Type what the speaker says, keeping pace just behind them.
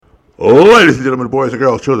Ladies and gentlemen, boys and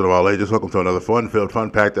girls, children of all ages, welcome to another fun-filled,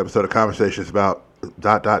 fun-packed episode of Conversations about ...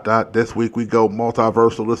 This week we go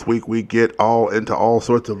multiversal. This week we get all into all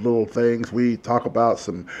sorts of little things. We talk about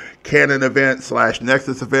some canon events /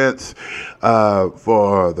 Nexus events.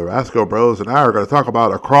 For the Rascal Bros and I are going to talk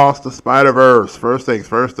about Across the Spiderverse. First things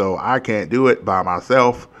first, though, I can't do it by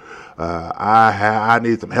myself. I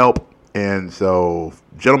need some help. And so,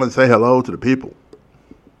 gentlemen, say hello to the people.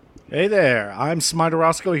 Hey there, I'm Smider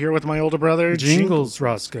Roscoe here with my older brother, Jingles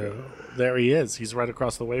Roscoe. There he is. He's right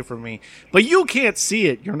across the way from me. But you can't see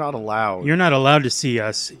it. You're not allowed. You're not allowed to see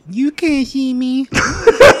us. You can't see me.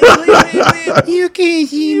 You can't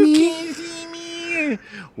see me.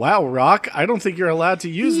 Wow, Rock, I don't think you're allowed to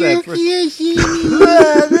use that. Can't see me.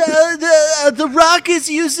 The Rock is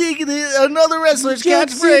using another wrestler's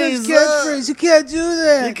catchphrase. You can't do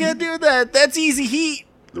that. You can't do that. That's easy heat.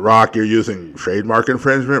 The Rock, you're using trademark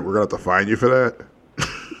infringement. We're going to have to fine you for that.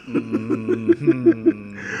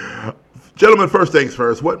 Gentlemen, first things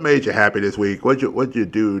first. What made you happy this week? What'd you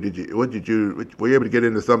do? Were you able to get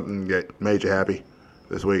into something that made you happy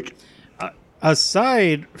this week?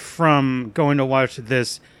 Aside from going to watch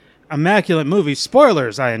this immaculate movie,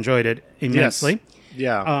 spoilers, I enjoyed it immensely. Yes.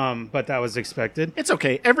 Yeah. But that was expected. It's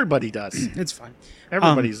okay. Everybody does. It's fine.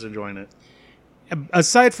 Everybody's enjoying it.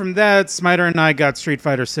 Aside from that, Smider and I got Street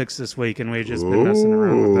Fighter 6 this week, and we've just been messing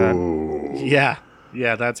around with that.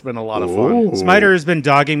 Yeah, that's been a lot of fun. Smider has been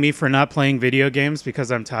dogging me for not playing video games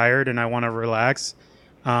because I'm tired and I want to relax.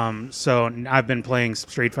 So I've been playing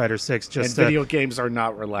Street Fighter 6 just video games are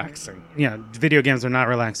not relaxing. Yeah, video games are not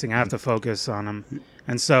relaxing. I have to focus on them.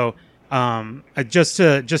 And so just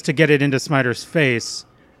to get it into Smider's face,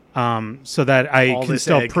 so that I can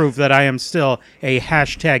still prove that I am still a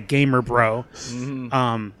hashtag gamer bro.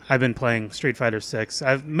 Mm-hmm. I've been playing Street Fighter 6.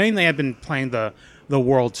 I've been playing the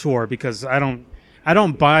World Tour because I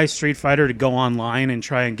don't buy Street Fighter to go online and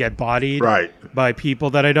try and get bodied by people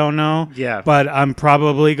that I don't know. Yeah. But I'm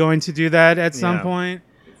probably going to do that at some point.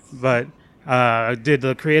 But I did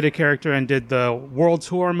the creative character and did the World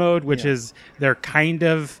Tour mode, which is their kind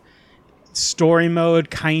of story mode,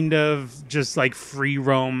 kind of just like free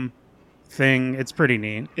roam thing. It's pretty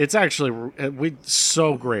neat. It's actually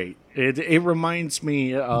so great. It reminds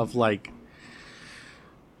me of like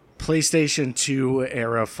PlayStation 2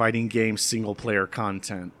 era fighting game single player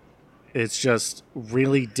content. It's just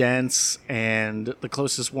really dense, and the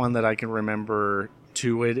closest one that I can remember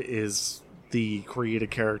to it is the create a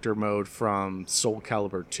character mode from Soul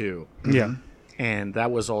Calibur 2. Yeah. And that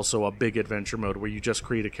was also a big adventure mode where you just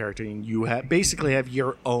create a character and you basically have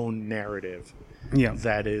your own narrative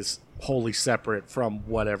that is wholly separate from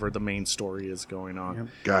whatever the main story is going on. Yep.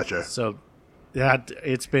 Gotcha. So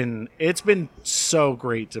it's been so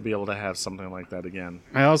great to be able to have something like that again.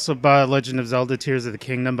 I also bought Legend of Zelda Tears of the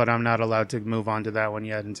Kingdom, but I'm not allowed to move on to that one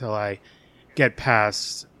yet until I get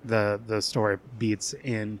past the story beats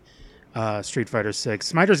in Street Fighter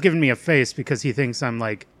 6. Smiter's giving me a face because he thinks I'm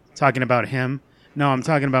like talking about him. No, I'm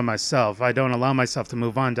talking about myself. I don't allow myself to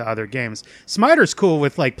move on to other games. Smiter's cool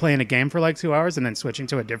with like playing a game for like 2 hours and then switching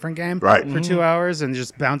to a different game for 2 hours and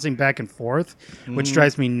just bouncing back and forth, which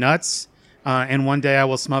drives me nuts. And one day I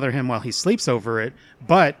will smother him while he sleeps over it.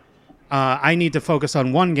 But I need to focus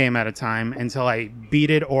on one game at a time until I beat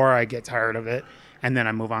it or I get tired of it, and then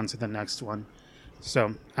I move on to the next one.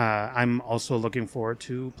 So I'm also looking forward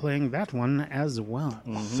to playing that one as well.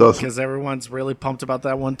 Mm-hmm. So because everyone's really pumped about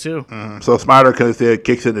that one too. So Smider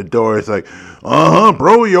kicks in the door. It's like,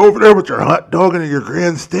 bro, you over there with your hot dog and your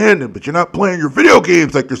grandstanding, but you're not playing your video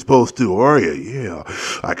games like you're supposed to, are you? Yeah.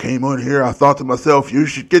 I came on here. I thought to myself, you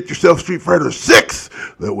should get yourself Street Fighter 6.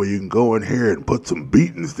 That way you can go in here and put some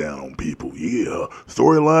beatings down on people. Yeah.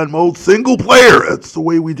 Storyline mode, single player. That's the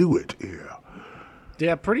way we do it. Yeah.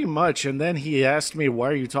 Yeah, pretty much. And then he asked me, why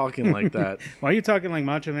are you talking like that? Why are you talking like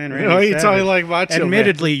Macho Man Randy Why are you Savage? talking like Macho Man?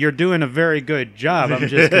 Admittedly, you're doing a very good job. I'm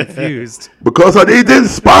just confused. Because I need to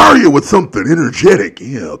inspire you with something energetic.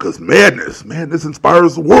 Yeah, because madness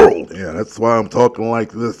inspires the world. Yeah, that's why I'm talking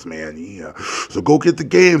like this, man. Yeah. So go get the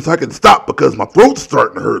game so I can stop because my throat's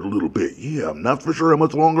starting to hurt a little bit. Yeah, I'm not for sure how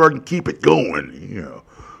much longer I can keep it going. Yeah.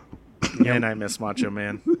 And I miss Macho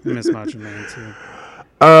Man. I miss Macho Man, too.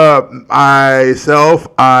 I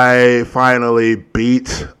finally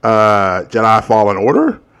beat Jedi Fallen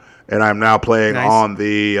Order, and I'm now playing on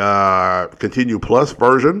the Continue Plus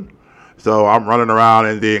version. So I'm running around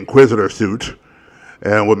in the Inquisitor suit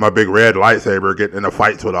and with my big red lightsaber getting into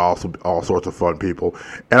fights with all sorts of fun people.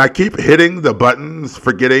 And I keep hitting the buttons,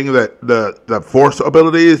 forgetting that the Force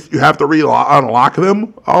abilities, you have to unlock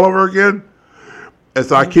them all over again. And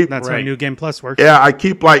so I keep That's how New Game Plus works. Yeah, I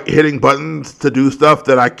keep like hitting buttons to do stuff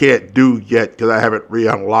that I can't do yet because I haven't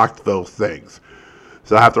re-unlocked those things.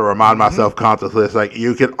 So I have to remind myself constantly. It's like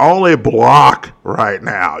you can only block right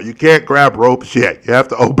now. You can't grab ropes yet. You have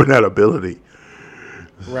to open that ability.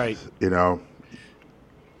 Right. You know.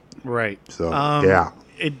 Right. So yeah.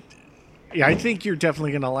 Yeah, I think you're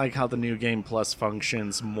definitely going to like how the New Game Plus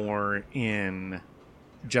functions more in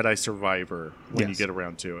Jedi Survivor when you get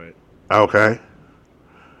around to it. Okay.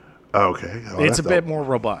 Okay. Oh, it's a bit more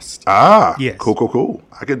robust. Yes. Cool.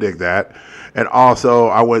 I can dig that. And also,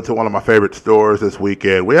 I went to one of my favorite stores this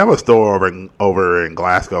weekend. We have a store over in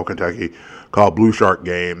Glasgow, Kentucky, called Blue Shark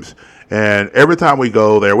Games. And every time we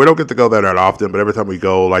go there, we don't get to go there that often, but every time we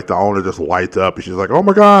go, like the owner just lights up. And she's like, "Oh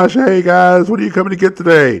my gosh, hey guys, what are you coming to get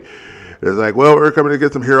today?" It's like, well, we're coming to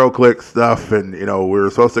get some HeroClix stuff, and, you know, we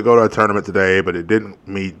were supposed to go to a tournament today, but it didn't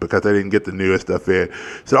meet because they didn't get the newest stuff in.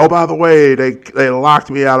 So, oh, by the way, they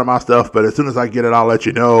locked me out of my stuff, but as soon as I get it, I'll let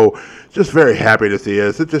you know. Just very happy to see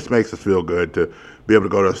us. It just makes us feel good to be able to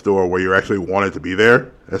go to a store where you actually wanted to be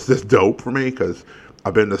there. That's just dope for me because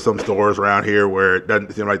I've been to some stores around here where it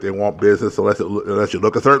doesn't seem like they want business unless you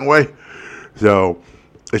look a certain way. So,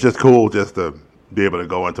 it's just cool just to be able to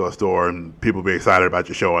go into a store and people be excited about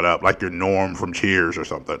you showing up, like you're Norm from Cheers or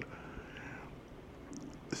something.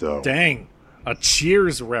 So dang, a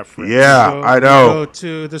Cheers reference. Yeah, I know. Go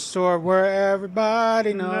to the store where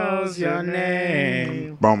everybody knows your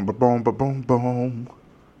name. Boom, boom, boom, boom, boom.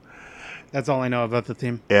 That's all I know about the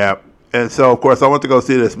theme. Yeah. And so, of course, I went to go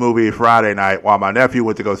see this movie Friday night while my nephew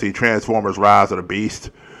went to go see Transformers Rise of the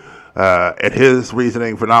Beast. And his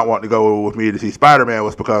reasoning for not wanting to go with me to see Spider-Man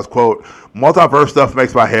was because, quote, multiverse stuff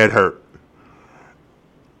makes my head hurt.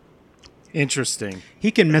 Interesting.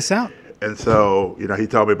 He can miss out. And so, you know, he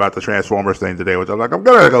told me about the Transformers thing today, which I'm like, I'm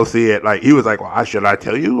going to go see it. Like, he was like, well, should I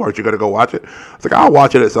tell you? Aren't you going to go watch it? I was like, I'll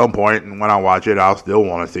watch it at some point, and when I watch it, I'll still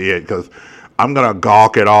want to see it because I'm going to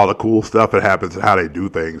gawk at all the cool stuff that happens and how they do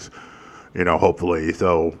things. You know, hopefully.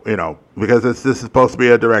 So, you know, because this is supposed to be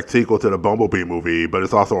a direct sequel to the Bumblebee movie, but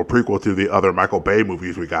it's also a prequel to the other Michael Bay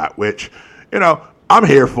movies we got, which, you know, I'm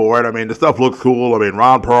here for it. I mean, the stuff looks cool. I mean,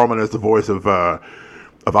 Ron Perlman is the voice of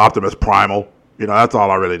Optimus Primal. You know, that's all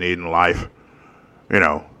I really need in life. You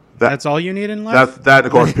know. That's all you need in life? That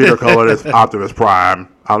of course, Peter Cullen is Optimus Prime.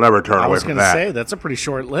 I'll never turn away from that. I was going to say, that's a pretty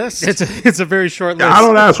short list. It's a very short list. I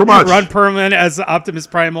don't ask for much. Ron Perlman as Optimus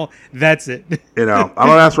Primal, that's it. You know, I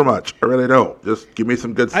don't ask for much. I really don't. Just give me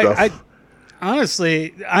some good stuff.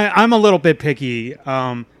 Honestly, I'm a little bit picky.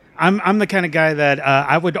 I'm the kind of guy that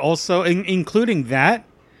I would also, including that,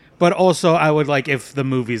 but also I would like if the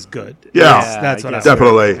movie's good. Yeah, that's what I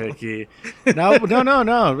definitely.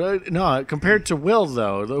 No. Compared to Will,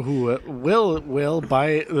 though, who Will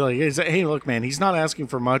buy, like, hey, look, man, he's not asking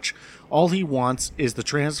for much. All he wants is the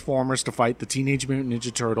Transformers to fight the Teenage Mutant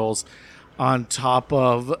Ninja Turtles on top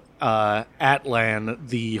of Atlan,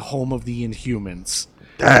 the home of the Inhumans.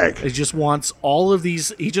 Dang. He just wants all of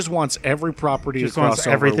these. He just wants every property to cross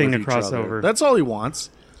over. Everything with to cross each other. over. That's all he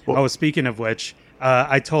wants. Oh, speaking of which,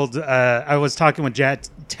 I was talking with Chat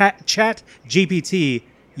GPT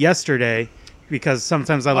yesterday because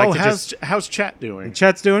sometimes I like to how's Chat doing?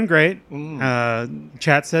 Chat's doing great.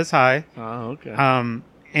 Chat says hi. Oh, okay.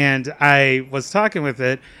 And I was talking with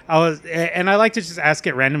it. And I like to just ask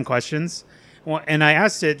it random questions. Well, and I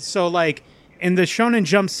asked it, so like in the Shonen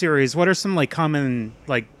Jump series, what are some like common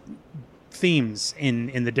like themes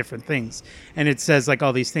in the different things? And it says like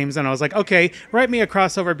all these themes, and I was like, okay, write me a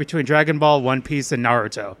crossover between Dragon Ball, One Piece, and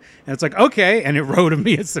Naruto. And it's like, okay, and it wrote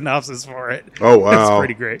me a synopsis for it. Oh wow, that's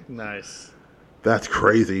pretty great. Nice. That's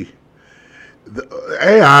crazy. The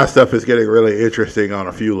AI stuff is getting really interesting on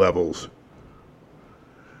a few levels.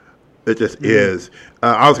 It just is.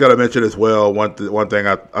 I was going to mention as well, one thing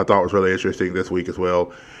I thought was really interesting this week as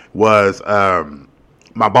well was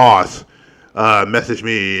my boss messaged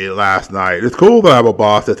me last night. It's cool that I have a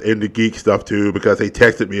boss that's into geek stuff too, because he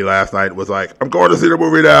texted me last night and was like, I'm going to see the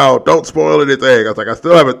movie now. Don't spoil anything. I was like, I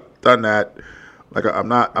still haven't done that. Like, I'm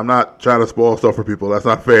not trying to spoil stuff for people. That's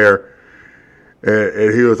not fair.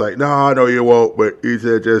 And he was like, no, I know you won't, but he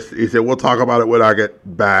said, we'll talk about it when I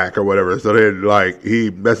get back or whatever. So then, like, he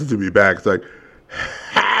messaged me back. It's like,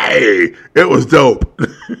 hey, it was dope.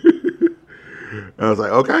 And I was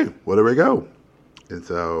like, okay, well, there we go. And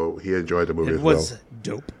so he enjoyed the movie as well. It was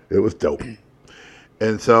dope. It was dope.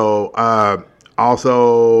 And so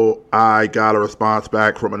also I got a response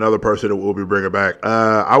back from another person that we'll be bringing back.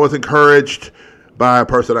 I was encouraged by a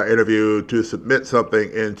person I interviewed to submit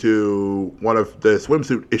something into one of the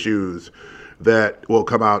swimsuit issues that will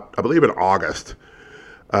come out, I believe, in August.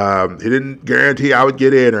 He didn't guarantee I would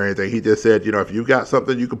get in or anything. He just said, if you've got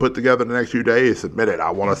something you can put together in the next few days, submit it.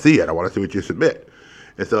 I want to see it. I want to see what you submit.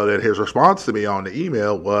 And so then his response to me on the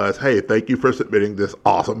email was, hey, thank you for submitting this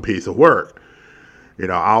awesome piece of work.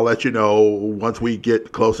 I'll let you know once we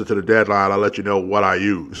get closer to the deadline. I'll let you know what I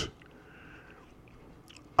use.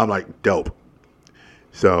 I'm like, dope.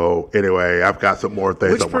 So anyway, I've got some more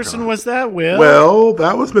things. Which person was that, Will? Well,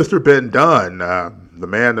 that was Mr. Ben Dunn, the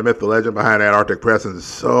man, the myth, the legend behind Antarctic Press and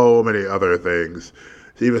so many other things.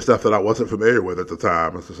 Even stuff that I wasn't familiar with at the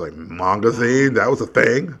time. It's just like Mangazine, that was a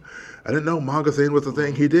thing. I didn't know Mangazine was a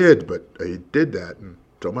thing he did, but he did that and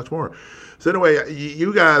so much more. So anyway,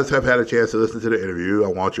 you guys have had a chance to listen to the interview. I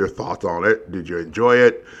want your thoughts on it. Did you enjoy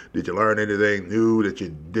it? Did you learn anything new that you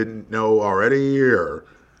didn't know already? Or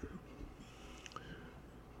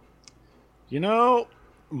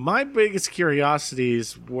my biggest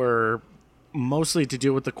curiosities were mostly to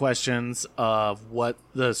do with the questions of what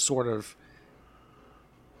the sort of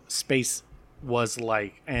space was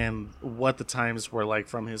like and what the times were like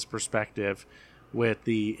from his perspective with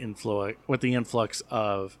the influx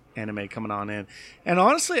of anime coming on in. And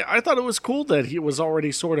honestly, I thought it was cool that he was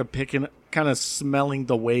already sort of kind of smelling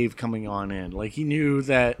the wave coming on in. Like, he knew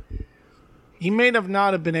that he may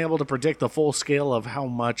not have been able to predict the full scale of how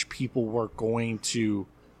much people were going to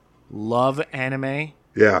love anime.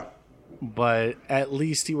 Yeah. But at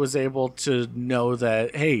least he was able to know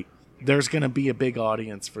that, hey, there's going to be a big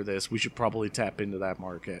audience for this. We should probably tap into that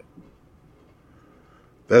market.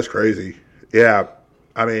 That's crazy. Yeah.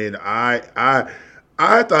 I mean, I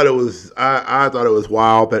thought it was I thought it was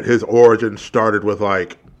wild that his origin started with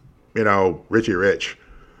Richie Rich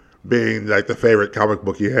being like the favorite comic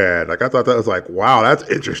book he had. Like, I thought that was like, wow, that's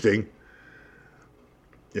interesting.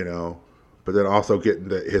 But then also getting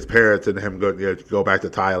his parents and him go back to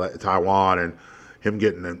Taiwan and him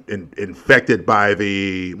getting infected by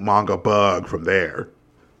the manga bug from there.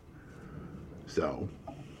 So.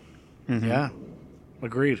 Mm-hmm. Yeah.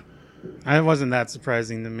 Agreed. It wasn't that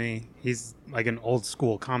surprising to me. He's like an old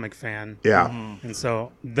school comic fan. Yeah. Mm-hmm. And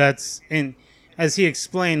so as he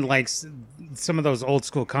explained, like, some of those old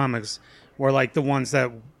school comics were like the ones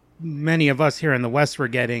that many of us here in the West were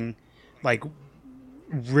getting, like,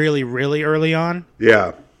 really, really early on.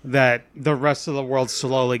 Yeah. That the rest of the world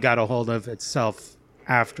slowly got a hold of itself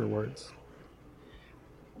afterwards.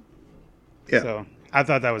 Yeah. So I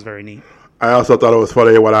thought that was very neat. I also thought it was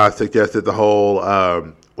funny when I suggested the whole,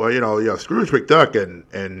 Scrooge McDuck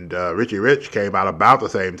and Richie Rich came out about the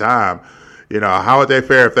same time. How would they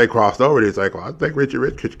fare if they crossed over? And he's like, well, I think Richie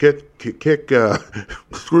Rich could kick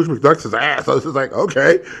Scrooge McDuck's ass. So it's just like,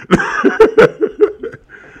 okay.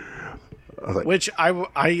 Which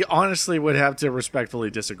I honestly would have to respectfully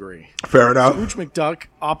disagree. Fair enough. Scrooge McDuck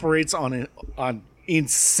operates on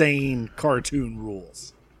insane cartoon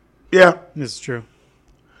rules. Yeah. This is true.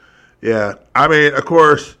 Yeah. I mean, of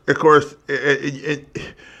course, it's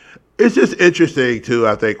just interesting, too.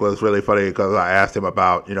 I think was really funny because I asked him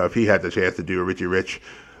about, if he had the chance to do a Richie Rich,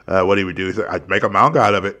 what he would do. He said, I'd make a manga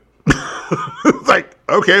out of it. It's like,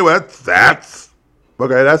 okay, well, that's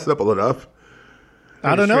simple enough.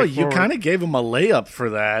 I don't know. You kind of gave him a layup for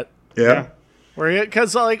that. Yeah.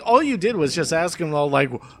 Because all you did was just ask him,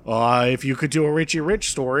 if you could do a Richie Rich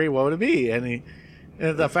story, what would it be? And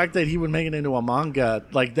the fact that he would make it into a manga,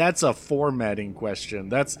 that's a formatting question.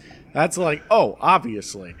 That's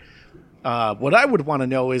obviously. What I would want to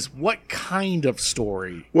know is what kind of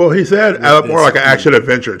story. Well, he said more like an action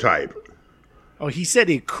adventure type. Oh, he said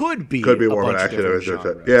it could be more of an action adventure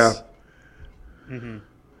type. Yeah. Mm-hmm.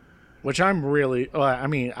 Which I'm really.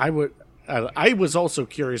 I was also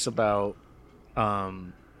curious about.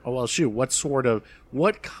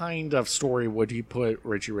 What kind of story would he put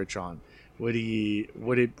Richie Rich on? Would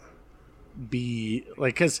it be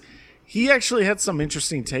because he actually had some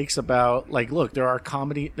interesting takes about look,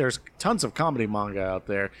 there's tons of comedy manga out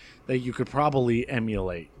there that you could probably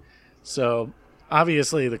emulate. So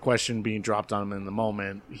obviously the question being dropped on him in the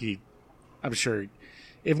moment, I'm sure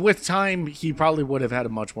if with time he probably would have had a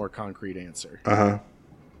much more concrete answer. Uh-huh.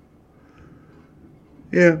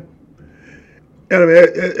 Yeah. And I mean,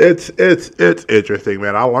 it's interesting,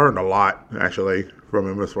 man. I learned a lot actually from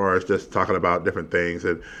him as far as just talking about different things.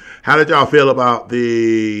 And how did y'all feel about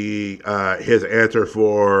his answer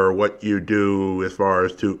for what you do as far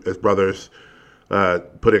as as brothers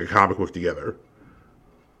putting a comic book together?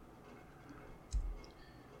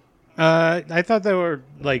 I thought they were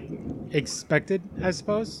expected, I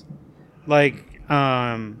suppose. I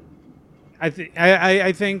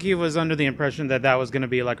think he was under the impression that was going to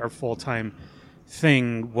be our full-time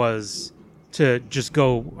thing, was to just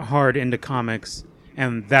go hard into comics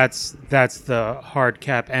and that's the hard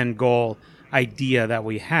cap end goal idea that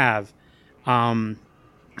we have. The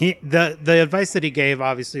advice that he gave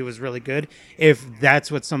obviously was really good. If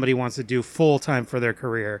that's what somebody wants to do full time for their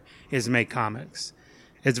career, is make comics.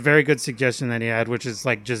 It's a very good suggestion that he had, which is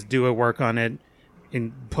like just do it, work on it,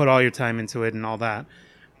 and put all your time into it and all that.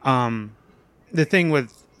 The thing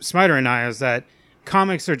with Spider and I is that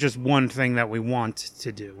comics are just one thing that we want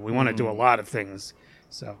to do. We want to do a lot of things.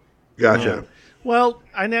 So Gotcha. Well,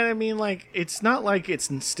 I mean, like, it's not like it's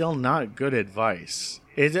still not good advice.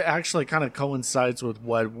 It actually kind of coincides with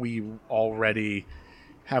what we already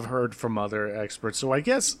have heard from other experts. So I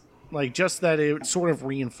guess, like, just that it sort of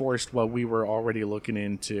reinforced what we were already looking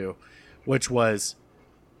into, which was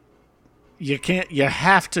you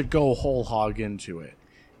have to go whole hog into it.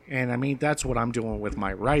 And I mean, that's what I'm doing with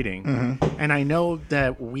my writing. Mm-hmm. And I know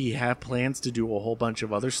that we have plans to do a whole bunch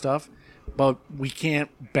of other stuff, but we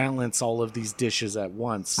can't balance all of these dishes at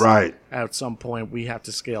once. Right. At some point, we have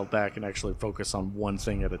to scale back and actually focus on one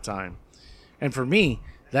thing at a time. And for me,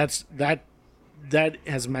 that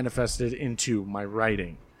has manifested into my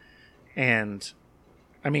writing. And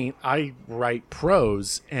I mean, I write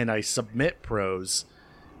prose and I submit prose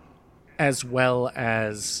as well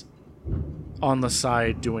as on the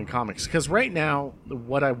side doing comics. Because right now,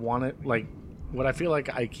 what I feel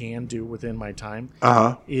like I can do within my time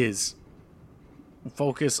is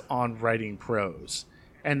focus on writing prose,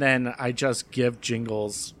 and then I just give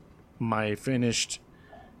Jingles my finished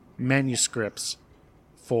manuscripts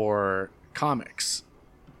for comics,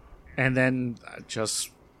 and then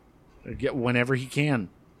just get whenever he can.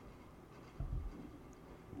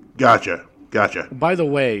 Gotcha. By the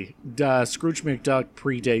way, Scrooge McDuck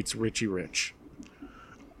predates Richie Rich.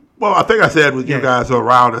 Well, I think I said with you guys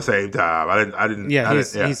around the same time. I didn't. Yeah,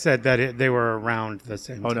 he said that they were around the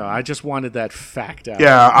same time. Oh no, I just wanted that fact out.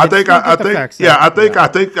 Yeah, I think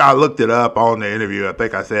I looked it up on the interview. I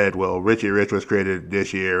think I said, well, Richie Rich was created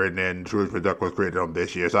this year, and then Scrooge McDuck was created on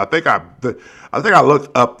this year. So I think I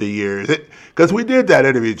looked up the years because we did that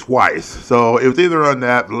interview twice. So it was either on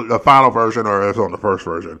the final version or it was on the first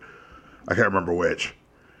version. I can't remember which.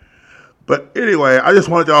 But anyway, I just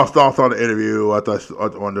wanted y'all's thoughts on the interview. I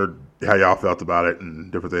wondered how y'all felt about it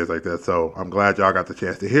and different things like that. So I'm glad y'all got the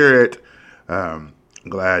chance to hear it. I'm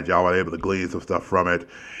glad y'all were able to glean some stuff from it.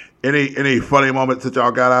 Any funny moments that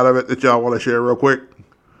y'all got out of it that y'all want to share real quick?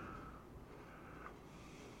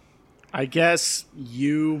 I guess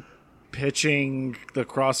you pitching the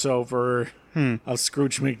crossover of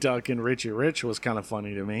Scrooge McDuck and Richie Rich was kind of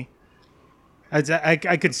funny to me. I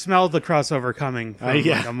could smell the crossover coming from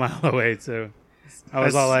like a mile away, too. I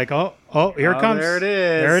was all like, oh, here it comes. There it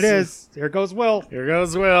is. There it is. Here goes Will. Here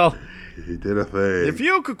goes Will. He did a thing. If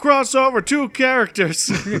you could cross over two characters.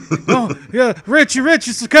 Oh, yeah, Richie Rich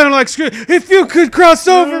is kind of like Scrooge. If you could cross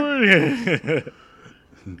over.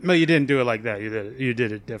 No, you didn't do it like that. You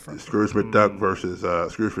did it different. Scrooge McDuck versus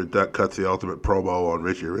Scrooge McDuck cuts the ultimate promo on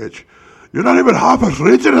Richie Rich. You're not even half as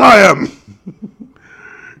rich as I am.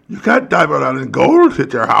 You can't dive around in gold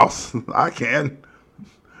at your house. I can.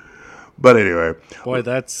 But anyway. Boy,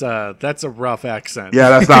 that's a rough accent. Yeah,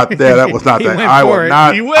 that was not that. I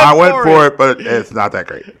went for it, but it's not that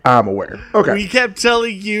great. I'm aware. Okay. We kept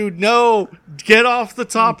telling you, no, get off the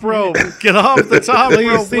top rope. Get off the top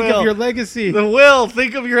rope. Think of your legacy. Will,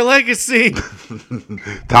 think of your legacy.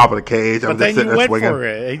 Top of the cage. But then you went for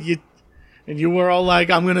it. And you were all like,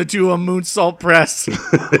 I'm going to do a moonsault press.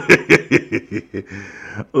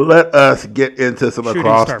 Let us get into some Shooting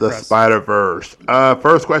Across Star the Press. Spider-Verse.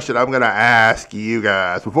 First question I'm going to ask you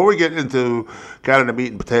guys. Before we get into kind of the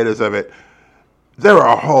meat and potatoes of it, there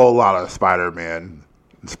are a whole lot of Spider-Men,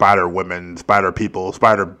 Spider-Women, Spider-People,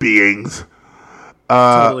 Spider-Beings.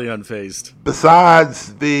 Totally unfazed.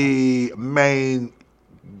 Besides the main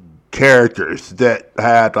characters that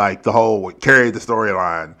had like carried the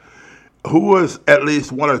storyline, who was at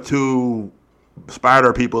least one or two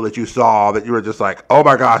Spider people that you saw that you were just like, oh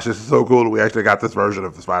my gosh, this is so cool that we actually got this version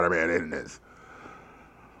of the Spider-Man in this?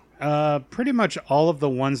 Pretty much all of the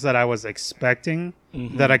ones that I was expecting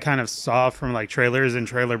that I kind of saw from like trailers and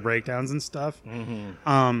trailer breakdowns and stuff.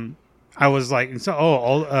 I was like,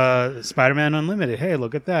 Spider-Man Unlimited. Hey,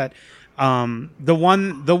 look at that. The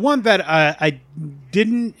one that I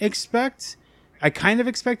didn't expect, I kind of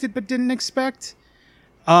expected but didn't expect,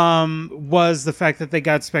 was the fact that they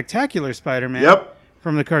got Spectacular Spider-Man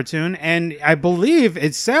from the cartoon, and I believe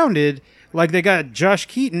it sounded like they got Josh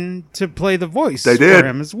Keaton to play the voice for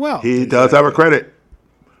him as well. He does have a credit.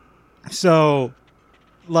 So,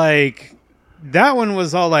 like, that one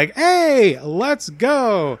was all like, "Hey, let's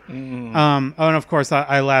go!" And of course,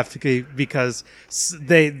 I laughed because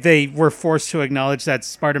they were forced to acknowledge that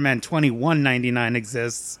Spider-Man 2199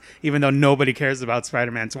 exists, even though nobody cares about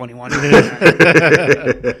Spider-Man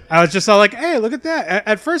 2199. I was just all like, "Hey, look at that!"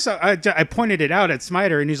 At first, I pointed it out at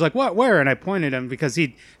Smiter, and he's like, "What? Where?" And I pointed him because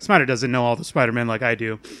Smiter doesn't know all the Spider-Man like I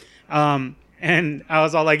do. And I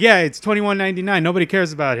was all like, yeah, it's $21.99. Nobody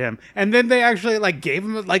cares about him. And then they actually like gave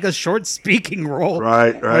him like a short speaking role.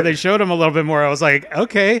 Right. Where they showed him a little bit more. I was like,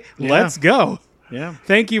 okay, let's go. Yeah.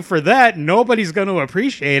 Thank you for that. Nobody's going to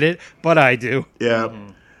appreciate it, but I do. Yeah.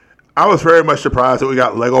 I was very much surprised that we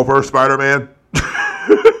got Legoverse Spider-Man.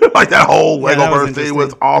 Like that whole Legoverse thing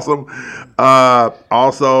was awesome.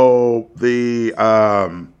 Also the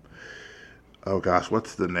oh gosh,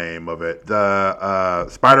 what's the name of it? The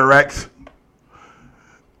Spider-Rex.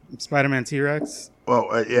 Spider-Man T-Rex. Well,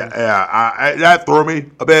 that threw me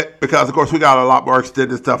a bit because, of course, we got a lot more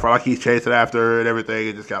extended stuff where like he's chasing after her and everything,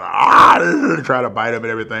 and just kind of trying to bite him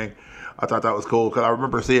and everything. I thought that was cool because I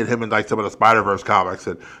remember seeing him in like some of the Spider-Verse comics,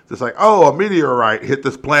 and just like, oh, a meteorite hit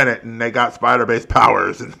this planet and they got spider-based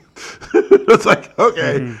powers, and it's like,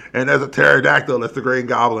 okay, and there's a pterodactyl. That's the Green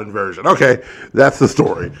Goblin version. Okay, that's the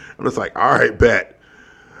story. I'm just like, all right, bet.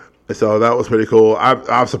 So that was pretty cool.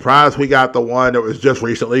 I'm surprised we got the one that was just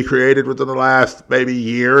recently created within the last maybe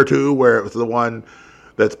year or two, where it was the one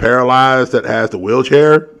that's paralyzed that has the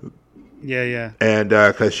wheelchair. Yeah. And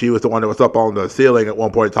because she was the one that was up on the ceiling at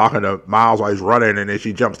one point talking to Miles while he's running, and then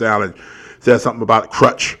she jumps down and says something about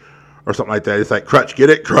crutch or something like that. It's like, crutch, get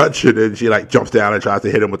it, crutch. And then she like jumps down and tries to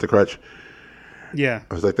hit him with the crutch. Yeah.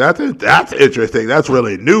 I was like, that's interesting. That's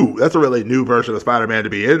really new. That's a really new version of Spider-Man to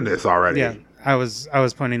be in this already. Yeah. I was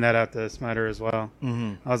pointing that out to Smiter as well.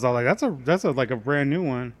 I was all like, that's a like a brand new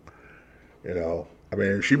one. You know, I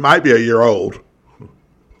mean, she might be a year old,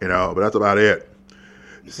 you know, but that's about it.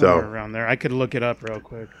 Somewhere around there. I could look it up real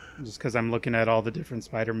quick just because I'm looking at all the different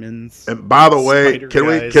Spider-Mans. And by the way,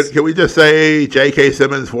 Spider can we just say J.K.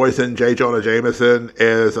 Simmons voicing J. Jonah Jameson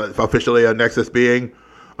is officially a Nexus being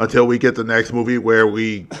until we get the next movie where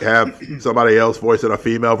we have somebody else voicing a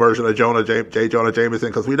female version of J. Jonah Jameson,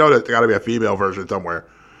 because we know there's got to be a female version somewhere.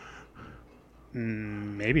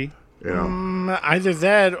 Maybe. You know, either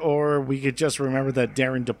that or we could just remember that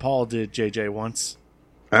Darren DePaul did JJ once.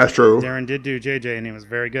 That's true. Darren did do JJ, and he was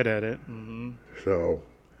very good at it. So,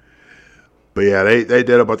 but yeah, they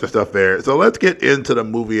did a bunch of stuff there. So let's get into the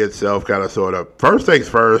movie itself, kind of, sort of. First things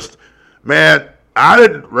first, man, I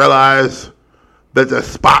didn't realize that the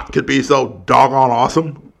Spot could be so doggone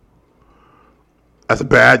awesome as a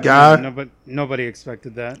bad guy. Nobody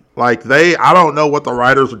expected that. Like I don't know what the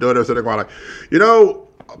writers were doing. They're sitting there going like, you know,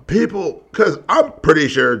 people, because I'm pretty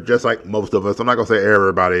sure, just like most of us, I'm not going to say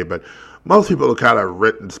everybody, but most people have kind of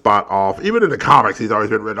written Spot off. Even in the comics, he's always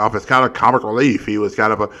been written off as kind of comic relief. He was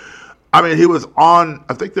kind of he was on,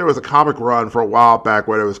 I think there was a comic run for a while back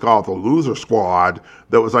where it was called the Loser Squad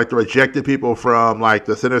that was like the rejected people from like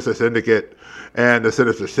the Sinister Syndicate and the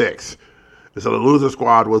Sinister Six. And so the Loser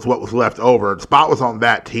Squad was what was left over. And Spot was on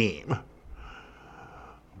that team.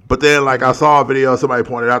 But then, like, I saw a video, somebody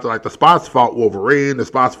pointed out that, like, the Spots fought Wolverine, the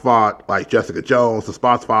Spots fought, like, Jessica Jones, the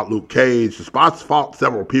Spots fought Luke Cage, the Spots fought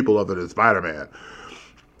several people other than Spider-Man.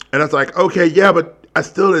 And it's like, okay, yeah, but I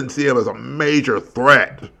still didn't see him as a major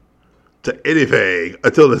threat to anything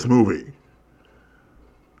until this movie.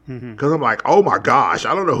 Because I'm like, oh my gosh,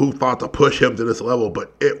 I don't know who thought to push him to this level,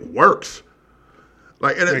 but it works.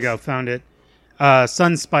 Like, and there you go, found it.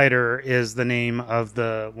 Sun Spider is the name of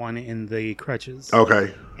the one in the crutches.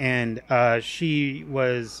 Okay. And she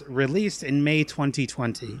was released in May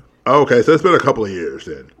 2020. Okay, so it's been a couple of years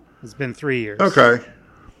then. It's been 3 years. Okay.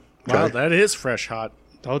 Wow, that is fresh hot.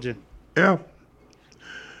 Told you. Yeah.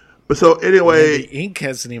 But so anyway, the ink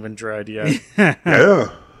hasn't even dried yet.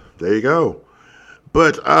 Yeah, there you go.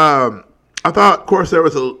 But I thought, of course, there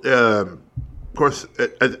was of course,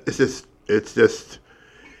 it's just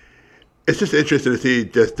interesting to see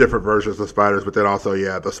just different versions of spiders. But then also,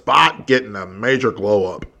 yeah, the Spot getting a major glow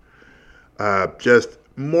up. Just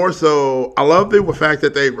more so, I love the fact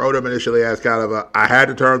that they wrote him initially as kind of I had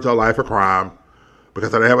to turn to a life of crime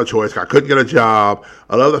because I didn't have a choice. I couldn't get a job.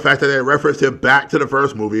 I love the fact that they referenced him back to the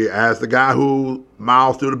first movie as the guy who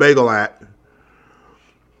Miles threw the bagel at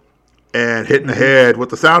and hit in the head with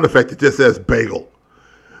the sound effect that just says bagel.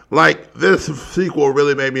 Like, this sequel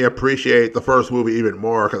really made me appreciate the first movie even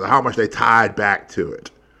more because of how much they tied back to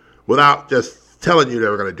it without just telling you they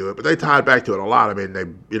were going to do it, but they tied back to it a lot. I mean,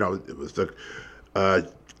 it was the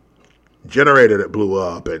generator that blew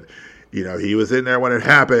up, and He was in there when it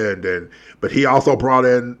happened, but he also brought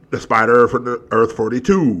in the spider from the Earth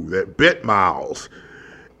 42 that bit Miles.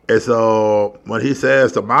 And so when he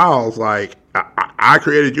says to Miles, like, I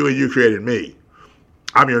created you and you created me.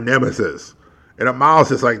 I'm your nemesis. And then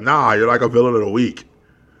Miles is like, nah, you're like a villain of the week.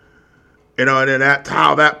 And then that's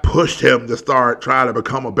how that pushed him to start trying to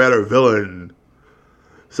become a better villain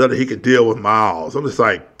so that he could deal with Miles. I'm just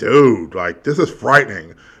like, dude, like, this is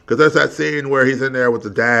frightening. Because there's that scene where he's in there with the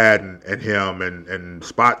dad and him, and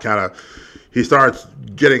Spot he starts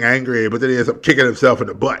getting angry, but then he ends up kicking himself in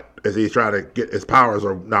the butt as he's trying to get his powers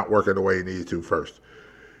are not working the way he needs to first.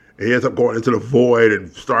 And he ends up going into the void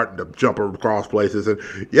and starting to jump across places. And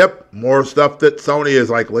yep, more stuff that Sony is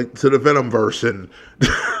like linked to the Venomverse, and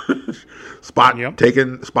Spot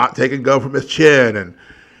taking gun from his chin,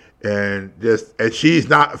 and she's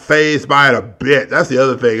not phased by it a bit. That's the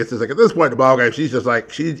other thing. It's just like at this point in the ballgame, she's just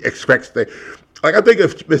like, she expects things. Like, I think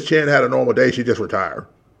if Miss Chen had a normal day, she'd just retire.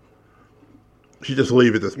 She'd just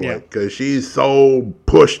leave at this point because she's so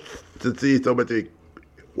pushed to see so many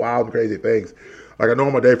wild and crazy things. Like, a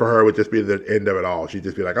normal day for her would just be the end of it all. She'd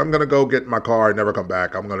just be like, I'm going to go get in my car and never come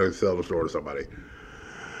back. I'm going to sell the store to somebody.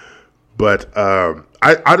 But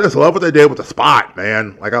I just love what they did with the Spot,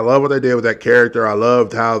 man. Like, I love what they did with that character. I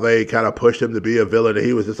loved how they kind of pushed him to be a villain. And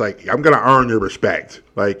he was just like, I'm going to earn your respect.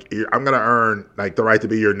 Like, I'm going to earn, like, the right to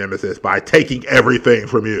be your nemesis by taking everything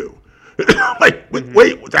from you. Like,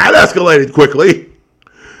 wait, that escalated quickly.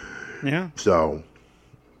 Yeah. So,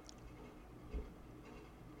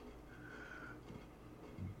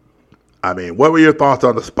 I mean, what were your thoughts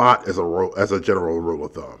on the Spot as a general rule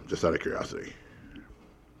of thumb? Just out of curiosity.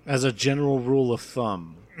 As a general rule of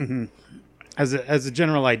thumb. Mm-hmm. As a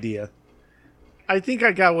general idea. I think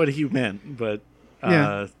I got what he meant, but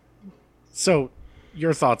yeah. So,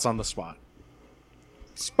 your thoughts on the Spot?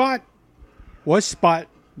 Spot was Spot.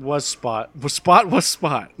 Was Spot. Was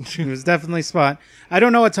Spot. It was definitely Spot. I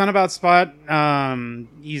don't know a ton about Spot.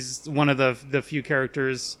 He's one of the few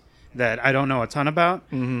characters that I don't know a ton about.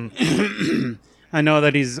 Mm-hmm. I know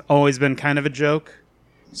that he's always been kind of a joke.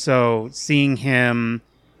 So seeing him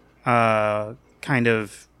kind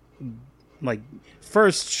of like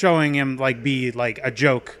first showing him like be like a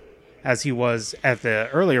joke as he was at the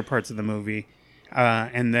earlier parts of the movie,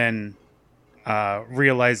 and then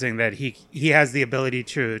realizing that he has the ability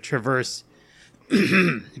to traverse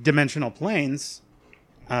dimensional planes,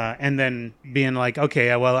 and then being like,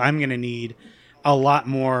 okay, well, I'm going to need a lot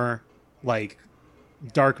more like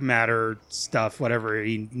dark matter stuff, whatever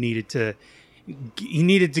he needed to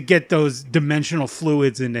get those dimensional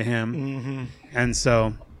fluids into him. Mm-hmm. And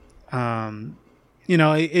so,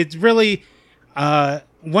 it's really,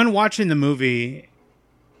 when watching the movie,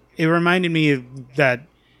 it reminded me that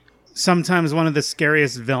sometimes one of the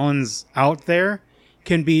scariest villains out there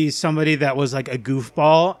can be somebody that was like a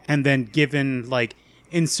goofball and then given like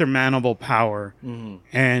insurmountable power,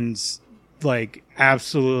 and like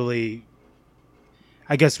absolutely,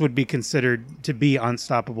 I guess, would be considered to be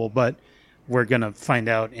unstoppable. But we're going to find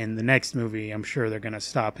out in the next movie. I'm sure they're going to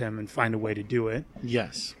stop him and find a way to do it.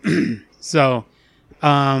 Yes. So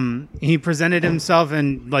he presented himself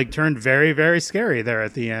and like turned very, very scary there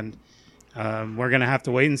at the end. We're going to have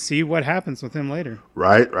to wait and see what happens with him later.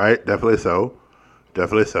 Right. Definitely so.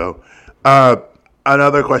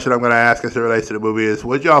 Another question I'm going to ask as it relates to the movie is,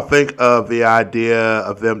 what did y'all think of the idea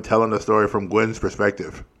of them telling the story from Gwen's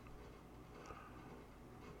perspective?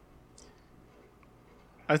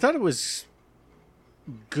 I thought it was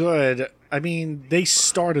good. I mean, they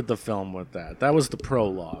started the film with that. That was the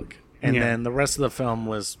prologue. And then the rest of the film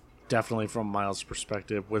was definitely from Miles'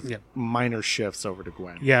 perspective with minor shifts over to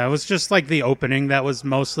Gwen. Yeah, it was just like the opening that was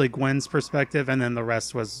mostly Gwen's perspective, and then the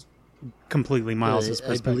rest was completely Miles'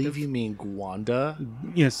 perspective. I believe you mean Gwanda.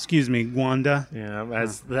 Yeah, excuse me, Gwanda. Yeah,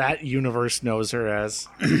 as that universe knows her as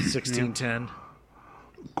 1610.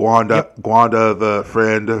 Gwanda, the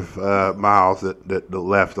friend of Miles that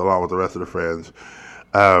left along with the rest of the friends.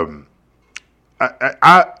 I'm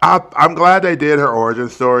glad they did her origin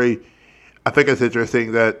story. I think it's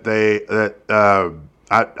interesting that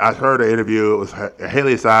I heard an interview. It was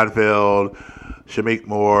Haley Steinfeld, Shamik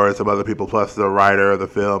Moore, and some other people, plus the writer of the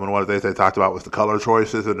film. And one of the things they talked about was the color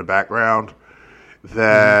choices in the background.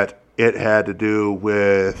 That it had to do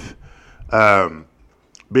with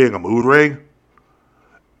being a mood ring.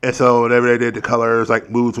 And so whenever they did the colors, like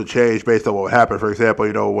moods would change based on what would happen. For example,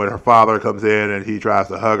 when her father comes in and he tries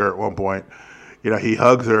to hug her at one point, he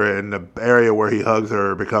hugs her, and the area where he hugs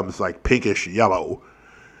her becomes like pinkish yellow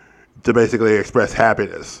to basically express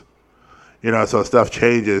happiness. So stuff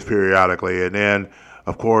changes periodically. And then,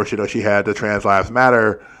 of course, she had the Trans Lives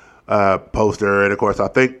Matter poster, and of course, I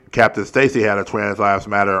think Captain Stacy had a Trans Lives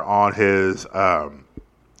Matter on his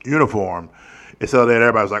uniform, and so then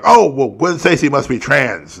everybody's like, "Oh, well, Gwen Stacy must be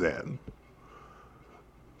trans then."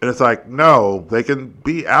 And it's like, no, they can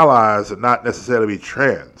be allies and not necessarily be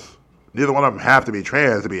trans. Neither one of them have to be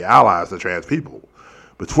trans to be allies to trans people.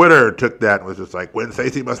 But Twitter took that and was just like, Gwen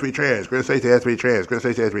Stacy must be trans. Gwen Stacy has to be trans. Gwen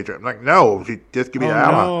Stacy has to be trans. I'm like, no, she just can be an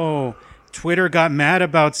ally. No. Twitter got mad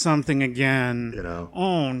about something again. You know.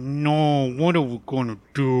 Oh no, what are we gonna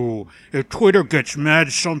do? If Twitter gets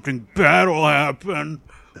mad, something bad will happen.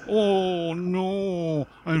 Oh no,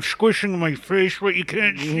 I'm squishing my face, but you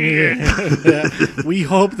can't see it. We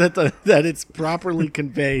hope that that it's properly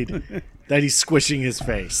conveyed that he's squishing his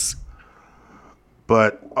face.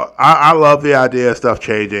 But I love the idea of stuff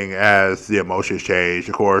changing as the emotions change.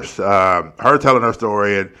 Of course, her telling her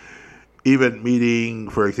story and even meeting,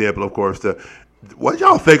 for example, of course, what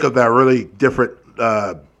y'all think of that really different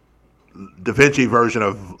Da Vinci version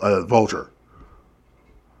of Vulture?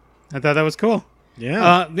 I thought that was cool.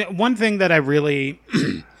 Yeah. One thing that I really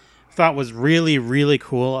thought was really, really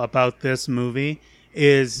cool about this movie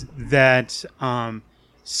is that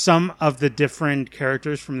some of the different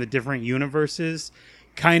characters from the different universes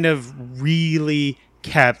kind of really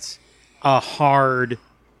kept a hard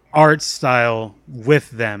art style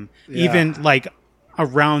with them, even like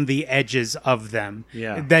around the edges of them.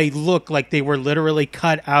 Yeah. They look like they were literally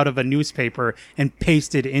cut out of a newspaper and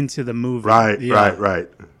pasted into the movie. Right.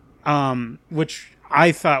 Which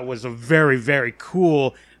I thought was a very, very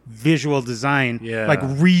cool visual design. Yeah. Like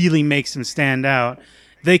really makes them stand out.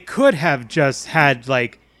 They could have just had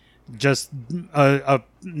like just a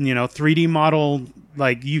 3D model,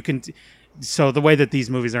 like you can. So the way that these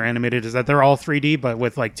movies are animated is that they're all 3D, but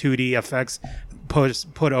with like 2D effects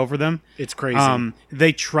put over them. It's crazy.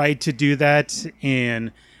 They tried to do that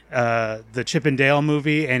in the Chip and Dale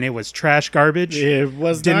movie, and it was trash garbage. It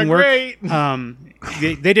was Didn't not work.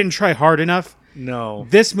 great. They didn't try hard enough. No.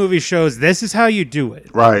 This movie shows this is how you do it.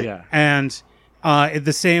 Right. Yeah. And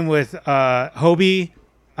the same with Hobie,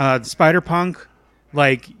 Spider-Punk.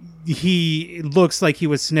 Like, he looks like he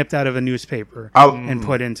was snipped out of a newspaper and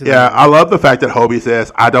put into the movie. I love the fact that Hobie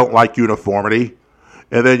says, I don't like uniformity.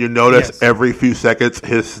 And then you notice every few seconds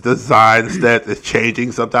his design set is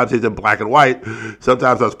changing. Sometimes he's in black and white.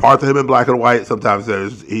 Sometimes there's parts of him in black and white. Sometimes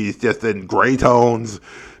he's just in gray tones.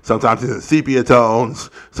 Sometimes he's in sepia tones.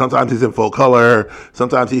 Sometimes he's in full color.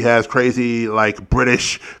 Sometimes he has crazy, like,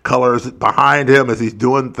 British colors behind him as he's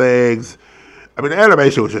doing things. I mean, the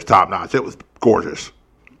animation was just top notch. It was gorgeous.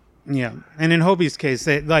 Yeah, and in Hobie's case,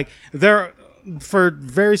 they're for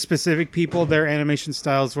very specific people, their animation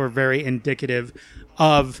styles were very indicative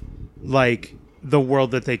of like the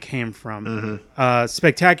world that they came from. Mm-hmm.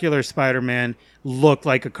 Spectacular Spider-Man looked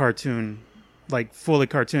like a cartoon, like fully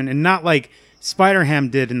cartoon, and not like Spider-Ham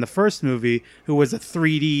did in the first movie, who was a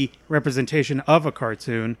 3D representation of a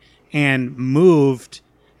cartoon and moved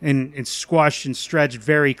and squashed and stretched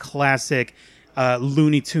very classic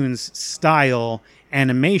Looney Tunes style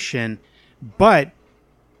animation. But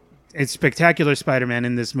it's Spectacular Spider-Man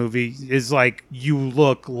in this movie is like, you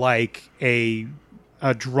look like a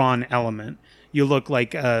drawn element. You look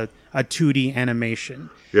like a 2D animation.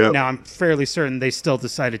 Yep. Now, I'm fairly certain they still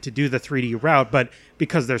decided to do the 3D route, but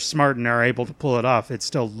because they're smart and are able to pull it off, it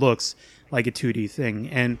still looks like a 2D thing.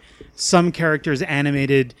 And some characters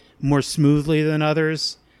animated more smoothly than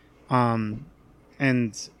others. But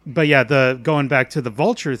yeah, going back to the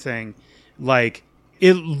Vulture thing, like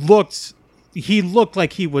he looked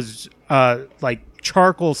like he was like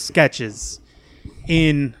charcoal sketches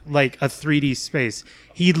in like a 3D space.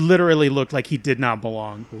 He literally looked like he did not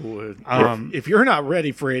belong. If you're not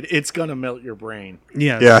ready for it, it's gonna melt your brain.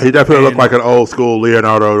 Yes. Yeah, he definitely looked like an old school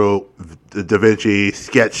Leonardo da Vinci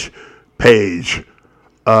sketch page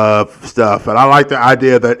of stuff. And I like the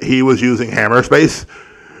idea that he was using hammer space,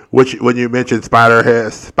 which when you mentioned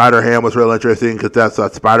Spider-Ham was real interesting because that's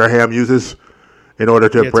what Spider-Ham uses in order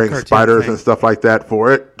to bring spiders and stuff like that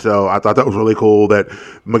for it. So I thought that was really cool that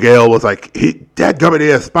Miguel was like, dadgummit, he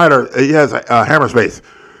has he has a hammer space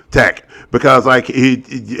tech. Because like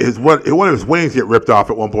one of his wings get ripped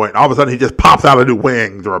off at one point, and all of a sudden he just pops out a new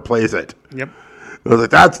wing to replace it. Yep. I was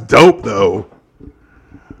like, that's dope though.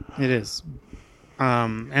 It is.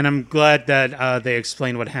 And I'm glad that they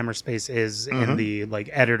explained what hammer space is in the like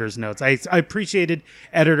editor's notes. I appreciated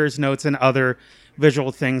editor's notes and other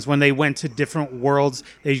visual things. When they went to different worlds,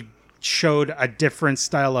 they showed a different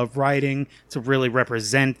style of writing to really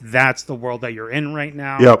represent that's the world that you're in right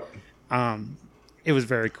now. Yep. It was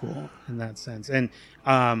very cool in that sense. And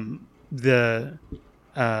the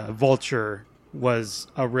Vulture was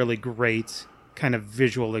a really great kind of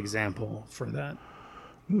visual example for that.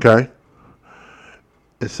 Okay.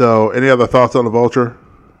 So, any other thoughts on the Vulture?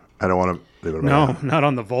 I don't want to leave it No, not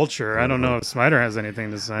on the Vulture. I don't know if Spider has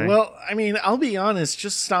anything to say. Well, I mean, I'll be honest,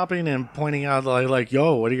 just stopping and pointing out, like,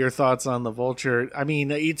 yo, what are your thoughts on the Vulture? I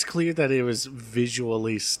mean, it's clear that it was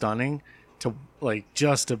visually stunning to, like,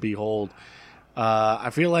 just to behold. I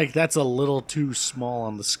feel like that's a little too small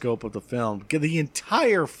on the scope of the film. The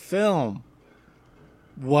entire film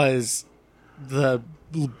was the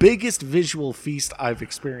biggest visual feast I've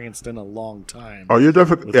experienced in a long time. Oh, you're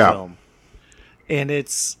definitely, yeah. Film. And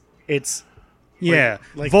it's yeah,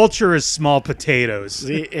 Vulture is small potatoes.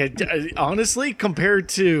 Honestly, compared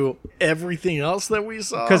to everything else that we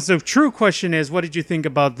saw. Because the true question is, what did you think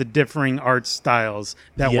about the differing art styles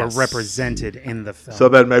that were represented in the film? So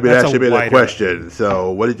then maybe that should be the question.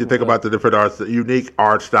 So what did you think about the different arts, the unique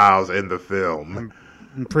art styles in the film?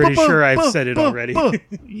 I'm pretty sure I've said it already.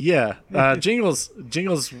 Yeah. Jingles,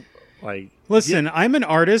 like... Listen, I'm an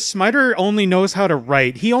artist. Smiter only knows how to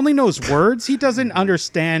write. He only knows words. He doesn't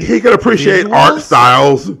understand. He can appreciate visuals. Art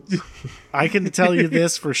styles. I can tell you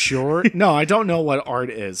this for sure. No, I don't know what art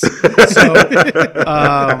is. So,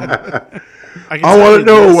 I want to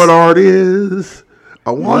know what art is.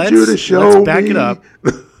 I want you to show me. Let's back it up.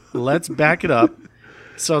 Let's back it up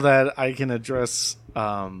so that I can address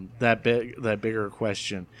that bigger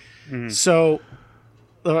question. So,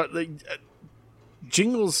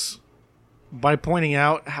 Jingles, by pointing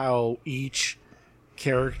out how each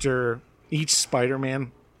character, each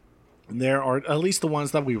Spider-Man, their art, at least the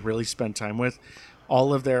ones that we really spend time with,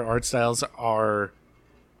 all of their art styles are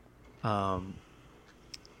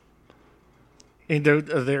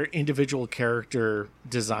their individual character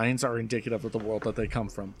designs are indicative of the world that they come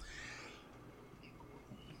from.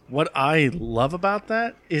 What I love about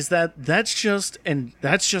that is that that's just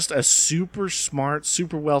a super smart,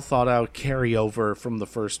 super well thought out carryover from the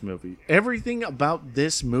first movie. Everything about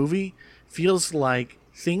this movie feels like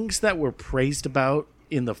things that were praised about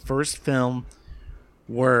in the first film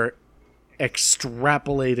were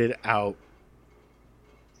extrapolated out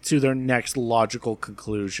to their next logical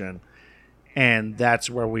conclusion. And that's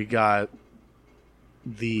where we got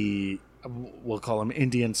we'll call him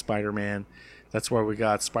Indian Spider-Man. That's where we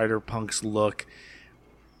got Spider-Punk's look.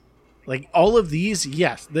 Like, all of these,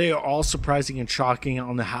 yes, they are all surprising and shocking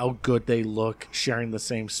on how good they look sharing the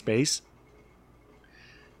same space.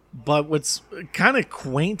 But what's kind of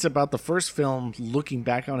quaint about the first film, looking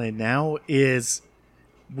back on it now, is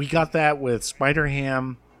we got that with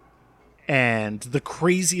Spider-Ham, and the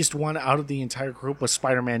craziest one out of the entire group was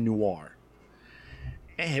Spider-Man Noir.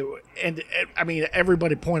 And I mean,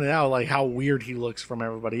 everybody pointed out like how weird he looks from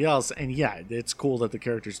everybody else, and yeah, it's cool that the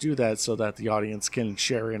characters do that so that the audience can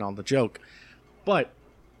share in on the joke. But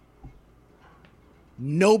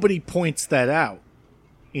nobody points that out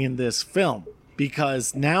in this film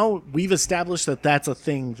because now we've established that that's a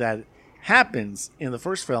thing that happens in the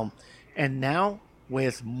first film, and now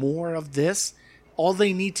with more of this, all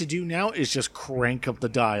they need to do now is just crank up the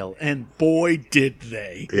dial, and boy, did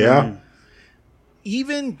they! Yeah.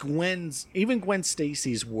 Even Gwen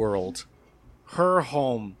Stacy's world, her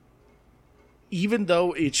home, even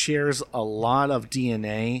though it shares a lot of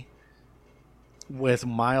DNA with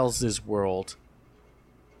Miles's world,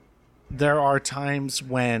 there are times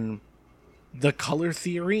when the color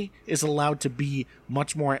theory is allowed to be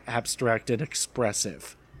much more abstract and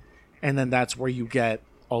expressive. And then that's where you get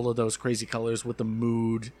all of those crazy colors with the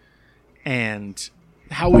mood and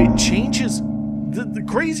how it changes. The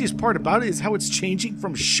craziest part about it is how it's changing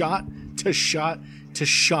from shot to shot to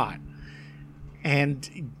shot.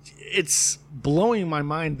 And it's blowing my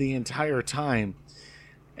mind the entire time.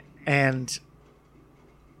 And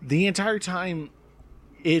the entire time,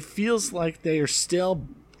 it feels like they are still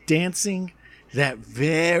dancing that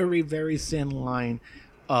very, very thin line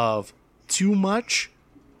of too much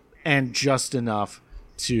and just enough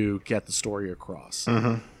to get the story across.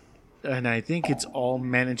 Mm-hmm. And I think it's all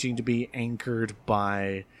managing to be anchored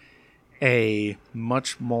by a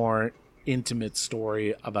much more intimate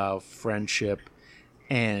story about friendship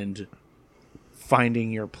and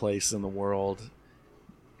finding your place in the world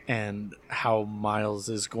and how Miles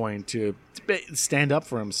is going to stand up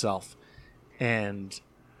for himself and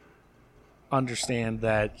understand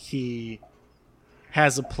that he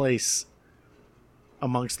has a place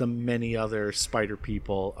amongst the many other spider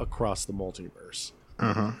people across the multiverse.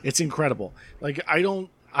 Uh-huh. It's incredible. Like, I don't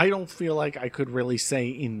feel like I could really say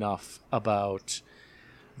enough about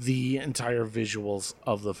the entire visuals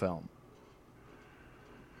of the film.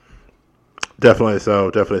 Definitely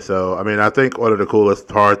so. I mean, I think one of the coolest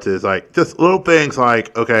parts is like just little things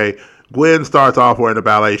like, okay, Gwen starts off wearing the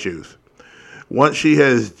ballet shoes. once she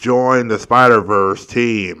has joined the Spiderverse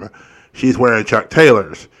team, she's wearing Chuck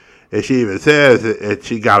Taylors. And she even says that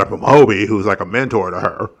she got it from Hobie, who's like a mentor to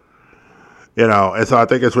her. And so I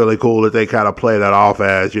think it's really cool that they kind of play that off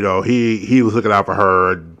as, he was looking out for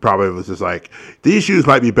her and probably was just like, these shoes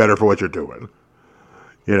might be better for what you're doing,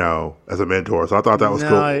 as a mentor. So I thought that was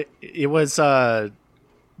cool. It was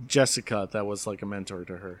Jessica that was like a mentor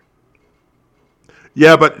to her.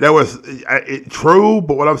 Yeah, but that was true.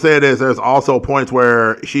 But what I'm saying is there's also points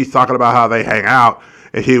where she's talking about how they hang out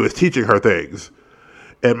and she was teaching her things.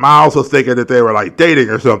 And Miles was thinking that they were like dating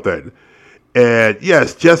or something. And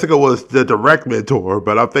yes, Jessica was the direct mentor,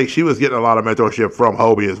 but I think she was getting a lot of mentorship from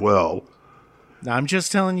Hobie as well. Now, I'm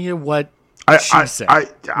just telling you what she said.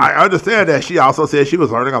 I understand that she also said she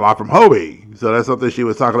was learning a lot from Hobie. So that's something she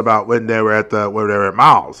was talking about when they were at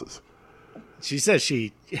Miles's. She says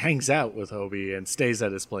she hangs out with Hobie and stays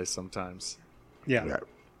at his place sometimes. Yeah.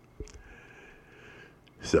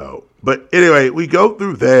 So, but anyway, we go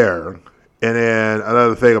through there. And then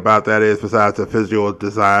another thing about that is, besides the visual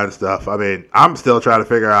design stuff, I mean, I'm still trying to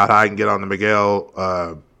figure out how I can get on the Miguel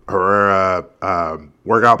Herrera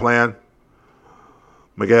workout plan.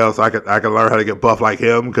 Miguel, so I can learn how to get buff like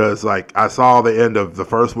him, because like I saw the end of the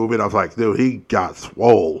first movie and I was like, dude, he got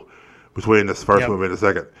swole between this first movie and the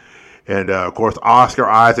second. And of course, Oscar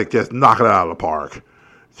Isaac just knocking it out of the park.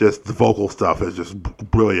 Just the vocal stuff is just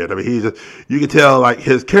brilliant. I mean, you can tell like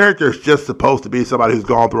his character is just supposed to be somebody who's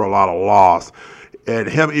gone through a lot of loss, and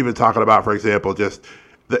him even talking about, for example,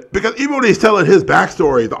 because even when he's telling his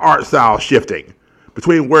backstory, the art style shifting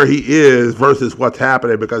between where he is versus what's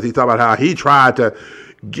happening, because he's talking about how he tried to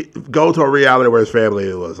go to a reality where his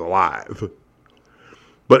family was alive,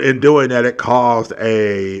 but in doing that, it caused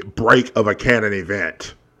a break of a canon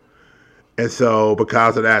event. And so,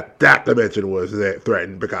 because of that dimension was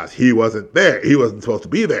threatened because he wasn't there. He wasn't supposed to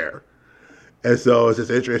be there. And so, it's just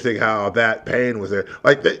interesting how that pain was there.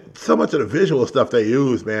 Like, so much of the visual stuff they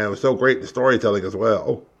used, man, was so great in storytelling as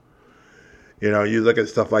well. You look at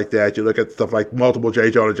stuff like that. You look at stuff like multiple J.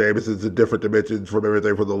 Jonah Jamesons in different dimensions, from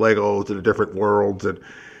everything from the Legos to the different worlds and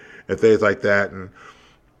things like that. And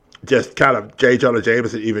just kind of J. Jonah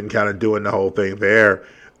Jameson even kind of doing the whole thing there.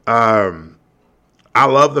 I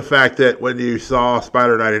love the fact that when you saw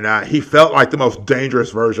Spider-99, he felt like the most dangerous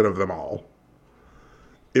version of them all.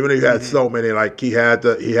 Even though he had so many, like he had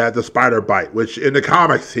the spider bite, which in the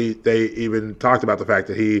comics they even talked about the fact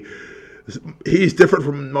that he's different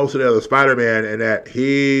from most of the other Spider-Man in that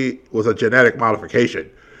he was a genetic modification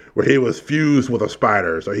where he was fused with a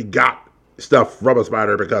spider, so he got stuff from a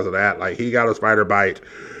spider because of that. Like he got a spider bite.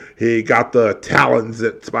 He got the talons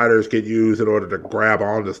that spiders can use in order to grab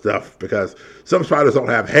onto stuff, because some spiders don't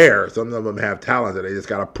have hair. Some of them have talons, and they just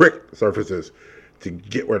got to prick surfaces to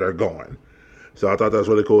get where they're going. So I thought that was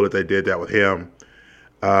really cool that they did that with him.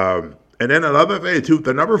 And then another thing, too,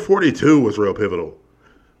 the number 42 was real pivotal.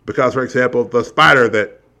 Because, for example, the spider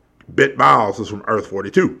that bit Miles was from Earth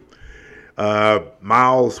 42.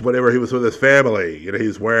 Miles, whenever he was with his family,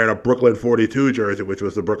 he's wearing a Brooklyn 42 jersey, which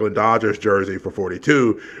was the Brooklyn Dodgers jersey for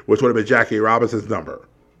 42, which would have been Jackie Robinson's number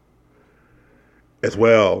as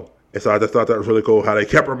well. And so I just thought that was really cool how they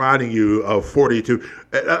kept reminding you of 42.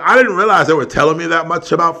 I didn't realize they were telling me that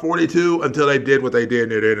much about 42 until they did what they did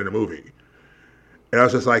near the end of the movie. And I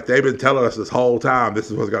was just like, they've been telling us this whole time this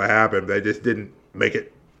is what's going to happen. They just didn't make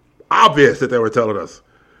it obvious that they were telling us.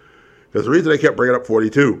 Because the reason they kept bringing up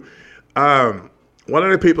 42, one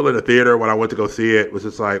of the people in the theater when I went to go see it was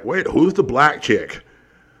just like, wait, who's the black chick?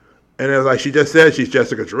 And it was like, she just said she's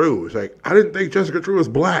Jessica Drew. It's like, I didn't think Jessica Drew was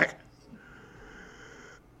black.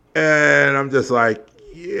 And I'm just like,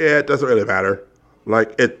 yeah, it doesn't really matter.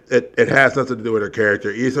 Like, it has nothing to do with her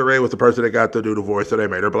character. Issa Rae was the person that got to do the voice, so they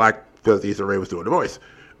made her black because Issa Rae was doing the voice.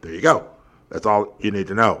 There you go. That's all you need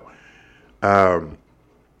to know.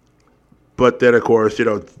 But then, of course,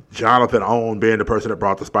 Jonathan Owen being the person that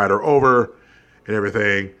brought the spider over and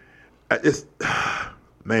everything. It's,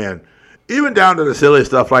 man, even down to the silly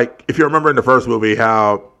stuff. Like, if you remember in the first movie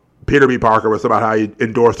how Peter B. Parker was about how he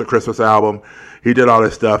endorsed the Christmas album. He did all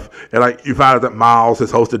this stuff. And, like, you find out that Miles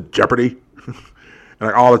has hosted Jeopardy. And,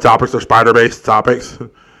 like, all the topics are spider-based topics. And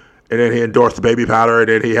then he endorsed the baby powder. And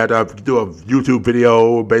then he had to do a YouTube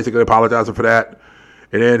video basically apologizing for that.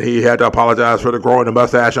 And then he had to apologize for the growing the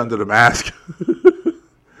mustache under the mask.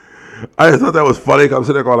 I just thought that was funny. I'm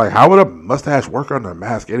sitting there going, like, how would a mustache work under a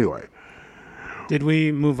mask anyway? Did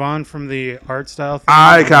we move on from the art style thing?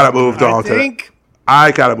 I kind of moved on to that.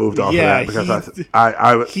 I kind of moved on to that because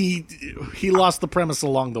he lost the premise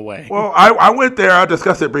along the way. Well, I went there. I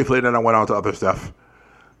discussed it briefly, and then I went on to other stuff.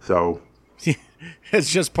 So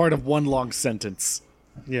it's just part of one long sentence.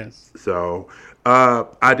 Yes. So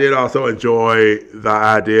I did also enjoy the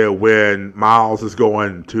idea when Miles is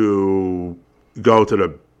going to go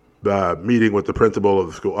to the meeting with the principal of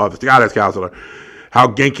the school, of the guidance counselor, how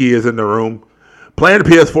Genki is in the room playing the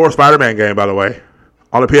PS4 Spider-Man game, by the way,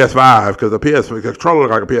 on the PS5, because the controller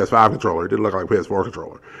looked like a PS5 controller. It didn't look like a PS4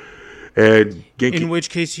 controller. And Genki, In which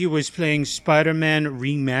case, he was playing Spider-Man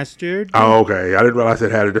Remastered. oh, okay. I didn't realize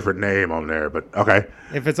it had a different name on there, but okay.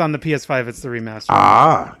 If it's on the PS5, it's the remastered.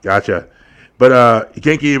 Ah, gotcha. But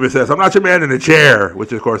Genki even says, "I'm not your man in the chair,"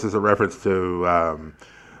 which of course is a reference to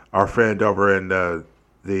our friend over in as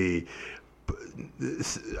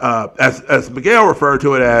Miguel referred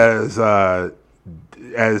to it as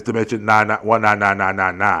Dimension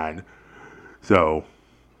 199999. So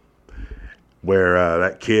where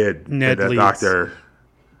that kid, Ned and that leads. doctor,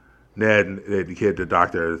 Ned, and the kid, the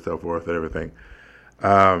doctor, and so forth, and everything.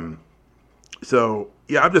 So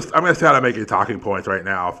yeah, I'm just kind of making talking points right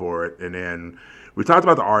now for it, and then we talked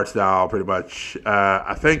about the art style pretty much.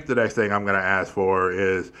 I think the next thing I'm going to ask for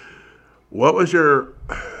is what was your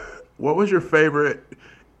favorite?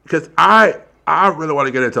 Because I really want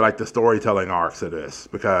to get into like the storytelling arcs of this,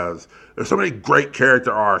 because there's so many great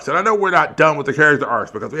character arcs, and I know we're not done with the character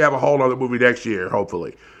arcs because we have a whole other movie next year,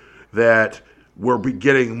 hopefully, that we're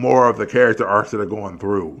getting more of the character arcs that are going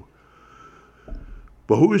through.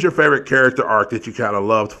 But who is your favorite character arc that you kind of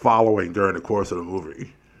loved following during the course of the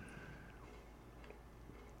movie?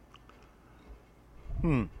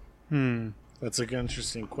 That's an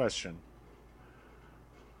interesting question.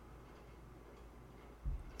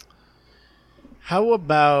 How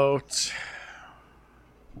about...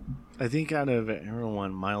 I think out of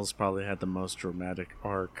everyone, Miles probably had the most dramatic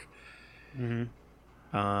arc. Mm-hmm.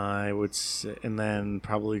 I would say, and then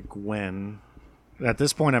probably Gwen. At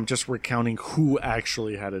this point, I'm just recounting who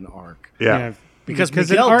actually had an arc. Yeah. Because an,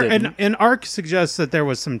 Miguel didn't. an arc suggests that there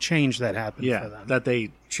was some change that happened for Yeah, them. that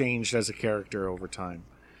they changed as a character over time.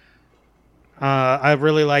 I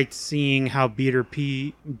really liked seeing how Peter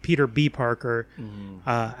B. Parker,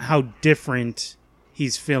 how different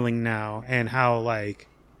he's feeling now, and how like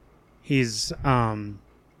he's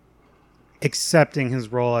accepting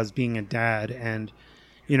his role as being a dad, and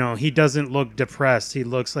you know, he doesn't look depressed. He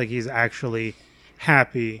looks like he's actually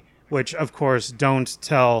happy, which of course don't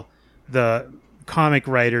tell the comic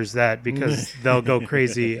writers that, because they'll go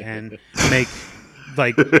crazy and make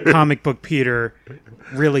like comic book Peter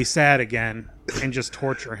really sad again and just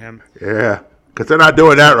torture him. Yeah, because they're not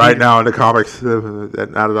doing that right now in the comics. Not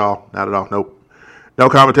at all. Not at all. Nope. No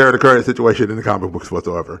commentary on the current situation in the comic books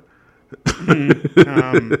whatsoever.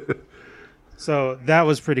 So that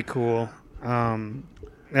was pretty cool.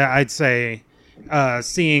 I'd say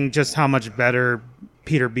seeing just how much better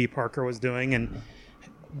Peter B. Parker was doing, and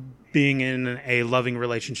being in a loving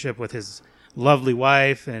relationship with his lovely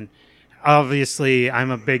wife, and obviously I'm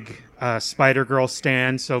a big Spider-Girl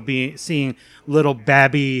stan, so seeing little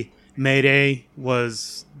Babby Mayday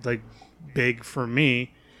was like big for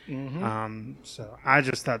me. So I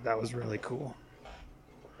just thought that was really cool.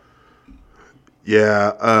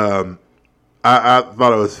 Yeah, I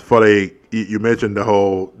thought it was funny. You mentioned the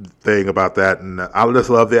whole thing about that, and I just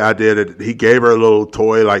love the idea that he gave her a little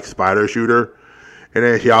toy like spider shooter, and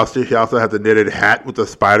then she also had the knitted hat with the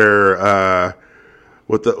spider,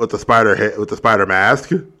 with the spider head, with the spider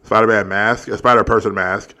mask, Spider-Man mask, a spider person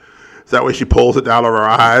mask. So that way she pulls it down over her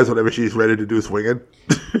eyes whenever she's ready to do swinging.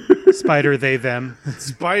 Spider they them.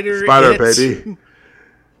 Spider baby.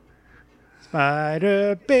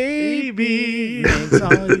 Spider baby makes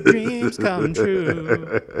all your dreams come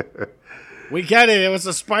true. We get it. It was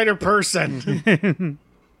a spider person.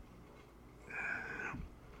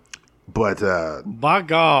 But By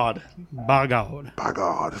God. By God.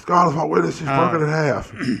 it's God is my witness. She's broken in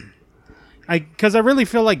half. Because I really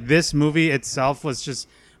feel like this movie itself was just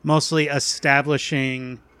mostly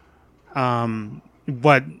establishing how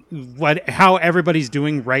everybody's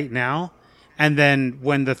doing right now, and then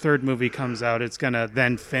when the third movie comes out, it's gonna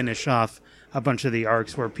then finish off a bunch of the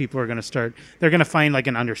arcs where people are gonna they're gonna find like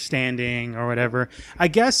an understanding or whatever. I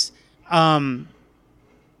guess the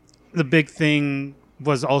big thing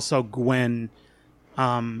was also Gwen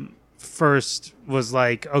first was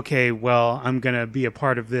like, okay, well, I'm gonna be a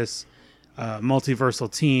part of this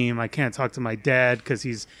multiversal team. I can't talk to my dad because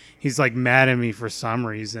he's like mad at me for some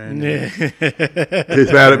reason.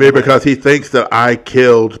 He's mad at me because he thinks that I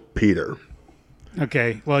killed Peter.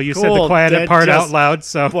 Okay, well, you said Cool. the quiet That part just- out loud,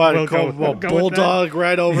 so we'll go bulldog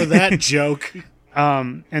right over that joke.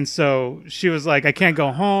 And so she was like, I can't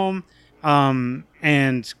go home,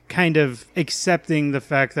 and kind of accepting the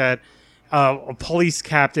fact that a police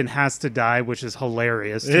captain has to die, which is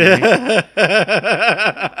hilarious to me.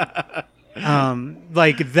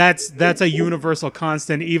 Like that's a universal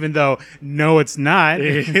constant, even though no, it's not.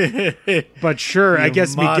 But sure, I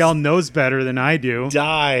guess Miguel knows better than I do.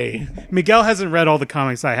 Die. Miguel hasn't read all the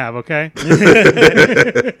comics I have. Okay.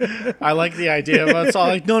 I like the idea, but it's all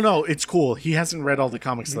like, no, it's cool. He hasn't read all the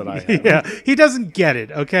comics that I have. Yeah, he doesn't get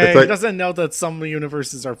it. Okay, He doesn't know that some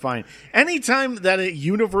universes are fine. Anytime that a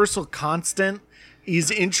universal constant is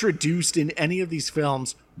introduced in any of these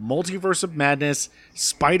films, Multiverse of Madness,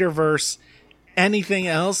 Spiderverse, anything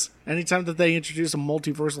else, anytime that they introduce a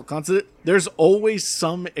multiversal constant, there's always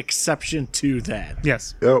some exception to that.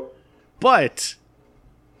 Yes. Yep. But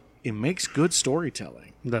it makes good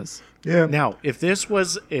storytelling. It does. Yeah. Now, if this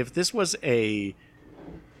was a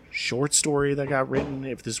short story that got written,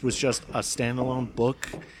 if this was just a standalone book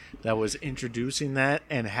that was introducing that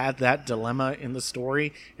and had that dilemma in the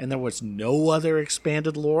story, and there was no other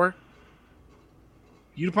expanded lore,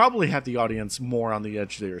 you'd probably have the audience more on the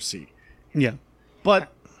edge of their seat. Yeah.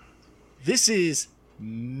 But this is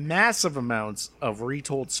massive amounts of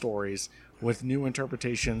retold stories with new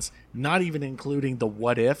interpretations, not even including the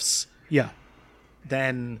what ifs. Yeah.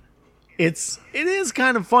 Then it is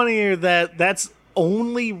kind of funnier that that's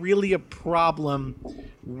only really a problem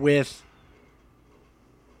with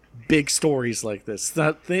big stories like this.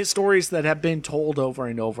 The stories that have been told over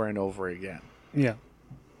and over and over again. Yeah.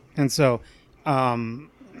 And so,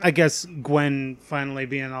 I guess Gwen finally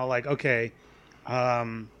being all like, okay,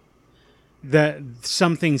 that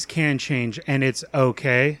some things can change and it's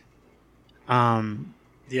okay.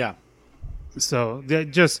 Yeah. So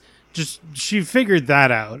just she figured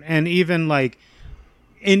that out, and even like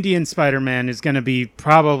Indian Spider-Man is going to be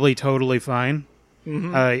probably totally fine.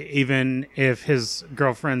 Mm-hmm. Even if his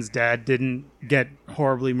girlfriend's dad didn't get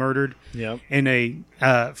horribly murdered in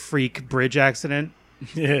a freak bridge accident.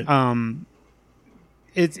 Yeah.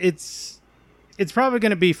 It's probably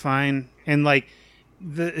going to be fine. And like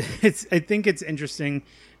I think it's interesting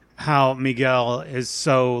how Miguel is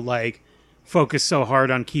so like focused so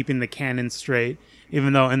hard on keeping the canon straight,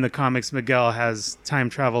 even though in the comics Miguel has time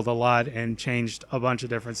traveled a lot and changed a bunch of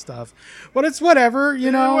different stuff. But it's whatever,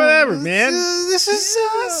 you know. Whatever, man. This is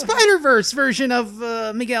a Spider-Verse version of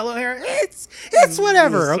Miguel O'Hara. It's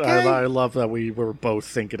whatever, okay? I love that we were both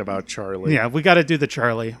thinking about Charlie. Yeah, we got to do the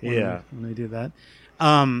Charlie when we do that.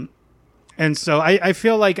 And so I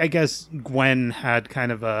feel like, I guess Gwen had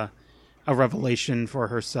kind of a revelation for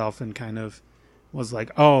herself and kind of was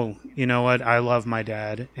like, oh, you know what? I love my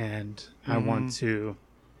dad and I want to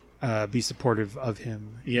be supportive of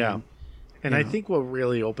him. Yeah. And I think what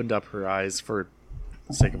really opened up her eyes, for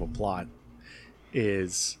the sake of a plot,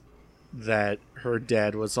 is that her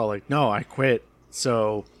dad was all like, no, I quit.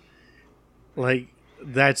 So, like,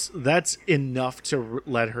 that's enough to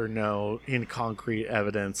let her know in concrete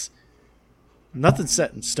evidence. Nothing's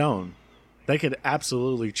set in stone. They could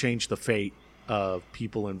absolutely change the fate of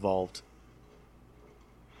people involved.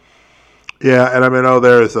 Yeah, and I mean,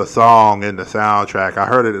 there's a song in the soundtrack. I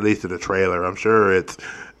heard it at least in the trailer. I'm sure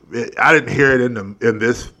I didn't hear it in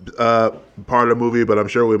this part of the movie, but I'm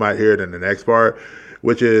sure we might hear it in the next part,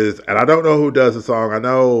 which is, and I don't know who does the song. I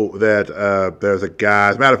know that there's a guy.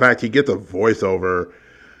 As a matter of fact, he gets a voiceover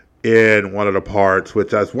in one of the parts,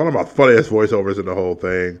 which is one of my funniest voiceovers in the whole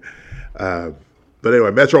thing. But anyway,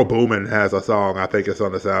 Metro Boomin has a song, I think it's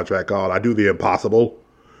on the soundtrack, called I Do the Impossible.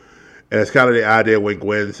 And it's kind of the idea when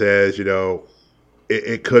Gwen says, you know,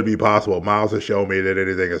 it could be possible. Miles has shown me that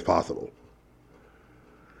anything is possible.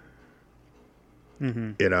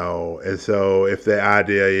 Mm-hmm. You know, and so if the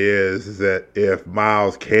idea is that if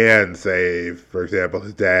Miles can save, for example,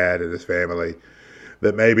 his dad and his family,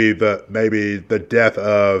 that maybe the death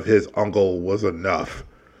of his uncle was enough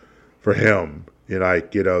for him. You know,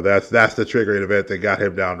 like, you know, that's the triggering event that got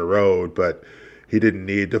him down the road, but he didn't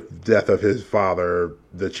need the death of his father,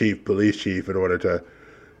 the police chief, in order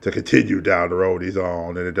to continue down the road he's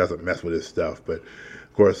on, and it doesn't mess with his stuff. But,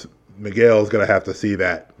 of course, Miguel's going to have to see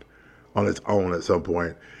that on its own at some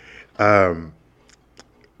point.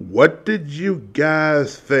 What did you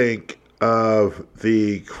guys think of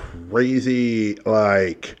the crazy,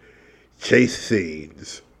 like, chase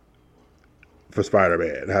scenes for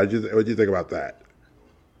Spider-Man? What did you think about that?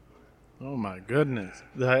 Oh my goodness.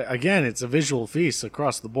 Again, it's a visual feast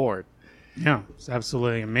across the board. Yeah, it's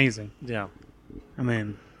absolutely amazing. Yeah. I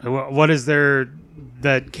mean, what is there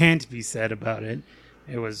that can't be said about it?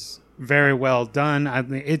 It was very well done. I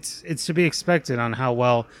mean, it's to be expected on how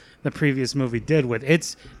well the previous movie did with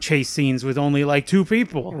its chase scenes with only like 2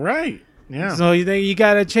 people. Right. Yeah. So you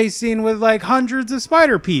got a chase scene with like hundreds of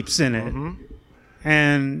spider peeps in it. Mm-hmm.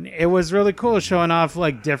 And it was really cool showing off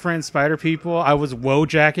like different spider people. I was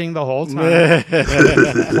whoa-jacking the whole time,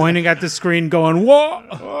 pointing at the screen going, whoa!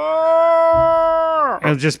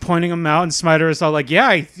 And just pointing them out, and Spider is all like, yeah,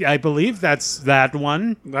 I believe that's that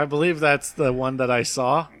one. I believe that's the one that I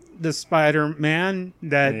saw. The Spider-Man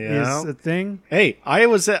that is a thing. Hey,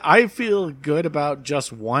 I feel good about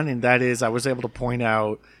just one, and that is I was able to point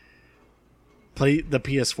out the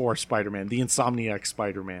PS4 Spider-Man, the Insomniac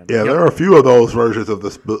Spider-Man. Yeah, there are a few of those versions of the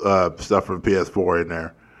stuff from PS4 in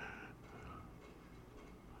there.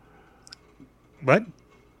 What?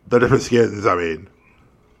 The different skins, I mean.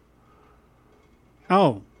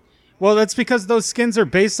 Oh. Well, that's because those skins are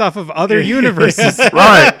based off of other universes.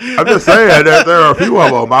 Right. I'm just saying that there are a few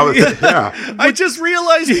of them. I just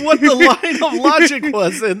realized what the line of logic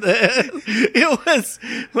was in there. It was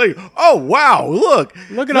like, oh, wow, look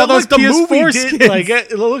at all those PS4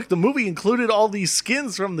 skins. Look, the movie included all these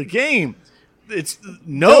skins from the game.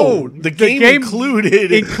 The game included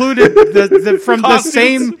the from the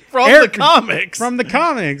same from the comics. From the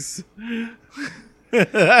comics.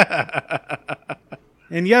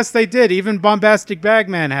 And yes, they did. Even Bombastic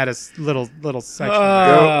Bagman had a little section.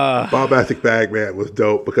 Bombastic Bagman was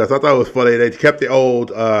dope because I thought it was funny. They kept the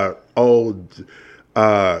old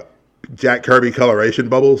Jack Kirby coloration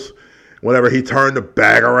bubbles. Whenever he turned the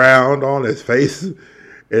bag around on his face, and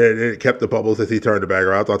it kept the bubbles as he turned the bag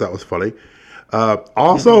around. I thought that was funny.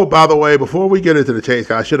 Also, by the way, before we get into the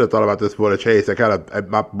chase, I should have thought about this before the chase.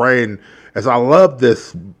 My brain, as I love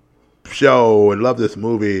this show and love this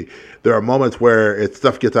movie, there are moments where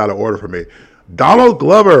stuff gets out of order for me. Donald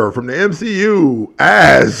Glover from the MCU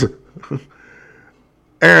as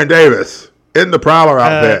Aaron Davis in the Prowler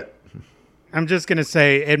outfit. I'm just going to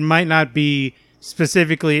say it might not be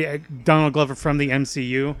specifically Donald Glover from the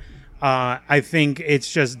MCU. I think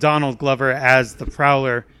it's just Donald Glover as the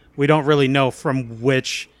Prowler. We don't really know from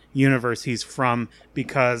which universe he's from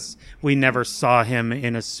because we never saw him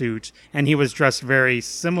in a suit, and he was dressed very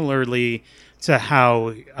similarly to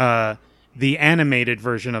how the animated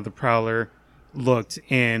version of the Prowler looked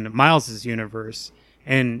in Miles's universe,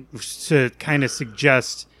 and to kind of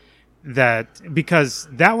suggest that because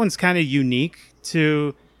that one's kind of unique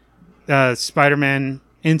to Spider-Man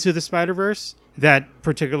Into the Spider-Verse, that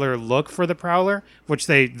particular look for the Prowler, which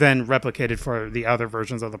they then replicated for the other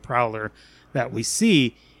versions of the Prowler that we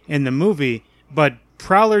see in the movie, but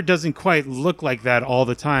Prowler doesn't quite look like that all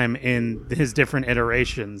the time in his different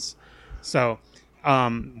iterations. So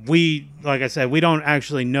like I said, we don't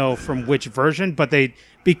actually know from which version, but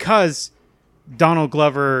because Donald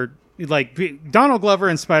Glover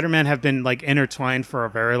and Spider-Man have been like intertwined for a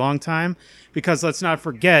very long time, because let's not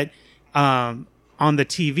forget, on the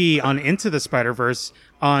TV on Into the Spider-Verse,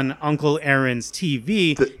 on Uncle Aaron's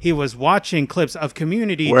TV, he was watching clips of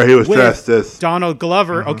Community where he was dressed as Donald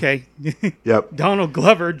Glover. Mm-hmm. Okay. Yep. Donald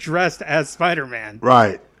Glover dressed as Spider-Man.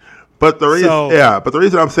 Right. But the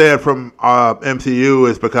reason I'm saying from MCU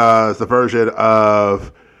is because the version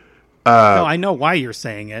of no, I know why you're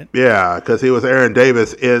saying it. Yeah, because he was Aaron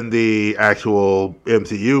Davis in the actual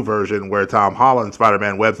MCU version where Tom Holland,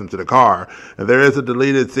 Spider-Man, webs him to the car. And there is a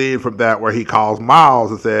deleted scene from that where he calls Miles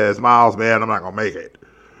and says, Miles, man, I'm not going to make it.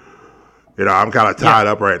 I'm kind of tied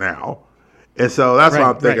up right now. And so that's why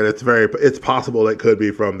I'm thinking it's possible it could be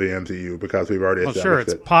from the MCU because we've already established sure,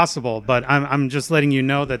 it's possible, but I'm just letting you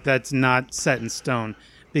know that that's not set in stone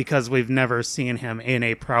because we've never seen him in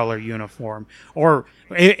a Prowler uniform. Or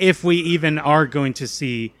if we even are going to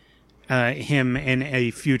see him in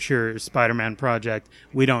a future Spider-Man project,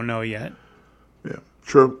 we don't know yet. Yeah,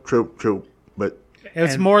 true. But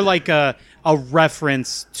it's more like a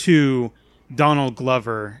reference to Donald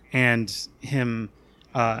Glover and him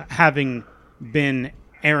having been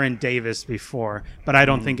Aaron Davis before, but I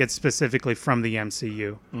don't think it's specifically from the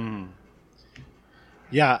MCU.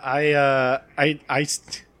 Yeah, I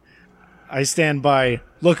stand by.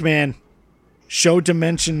 Look, man, show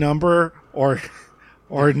dimension number or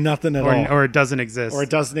nothing at all, or it doesn't exist, or it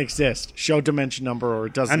doesn't exist. Show dimension number or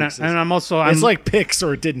it doesn't exist. And I'm it's like Pix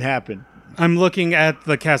or it didn't happen. I'm looking at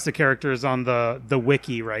the cast of characters on the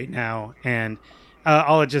wiki right now, and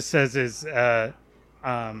all it just says is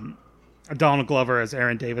Donald Glover as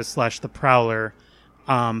Aaron Davis / the Prowler,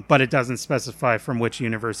 but it doesn't specify from which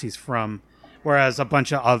universe he's from. Whereas a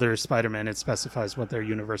bunch of other Spider-Man, it specifies what their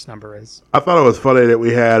universe number is. I thought it was funny that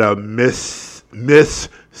we had a Miss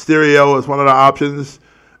Stereo as one of the options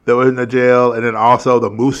that was in the jail, and then also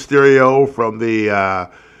the Moose Stereo from the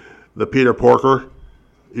Peter Porker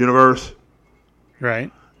universe.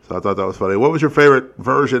 Right. So I thought that was funny. What was your favorite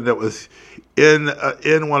version that was in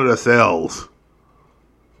one of the cells?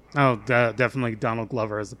 Oh, definitely Donald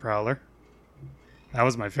Glover as the Prowler. That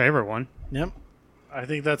was my favorite one. Yep. I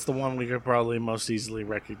think that's the one we could probably most easily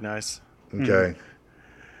recognize. Okay.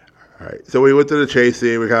 All right. So we went to the chase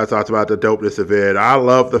scene. We kind of talked about the dopeness of it. I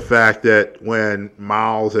love the fact that when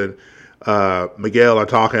Miles and Miguel are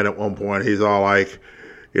talking at one point, he's all like,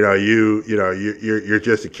 you're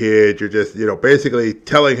just a kid. You're just, basically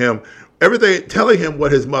telling him everything, telling him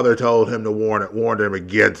what his mother told him to warn him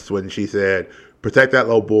against when she said, protect that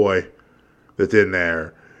little boy that's in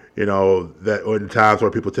there. That in times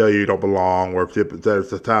where people tell you don't belong, or there's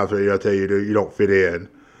the times where tell you you don't fit in.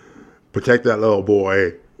 Protect that little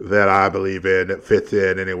boy that I believe in, that fits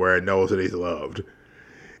in anywhere and knows that he's loved.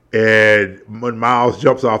 And when Miles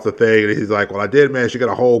jumps off the thing, and he's like, well, I did manage to get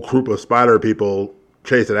a whole group of spider people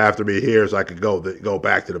chasing after me here so I could go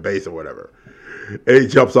back to the base or whatever. And he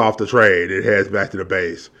jumps off the train and heads back to the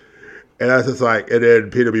base. And I was just like, and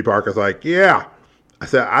then Peter B. Parker's like, yeah.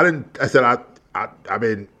 I mean,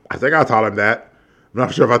 I think I taught him that. I'm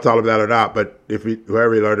not sure if I taught him that or not, but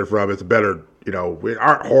whoever he learned it from, it's better, we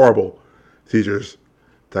aren't horrible seizures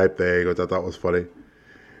type thing, which I thought was funny.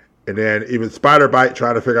 And then even Spider-Bite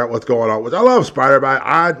trying to figure out what's going on, which I love Spider-Bite.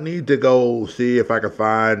 I need to go see if I can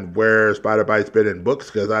find where Spider-Bite's been in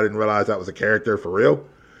books, because I didn't realize that was a character for real.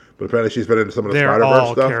 But apparently she's been in some of the Spider-Verse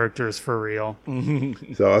stuff. They're all characters for real.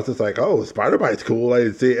 So I was just like, oh, Spider-Bite's cool. I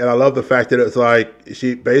didn't see, and I love the fact that it's like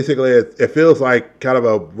she basically, it feels like kind of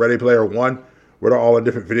a Ready Player One, where they're all in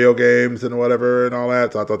different video games and whatever and all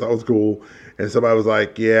that. So I thought that was cool. And somebody was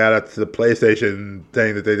like, yeah, that's the PlayStation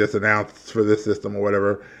thing that they just announced for this system or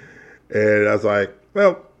whatever. And I was like,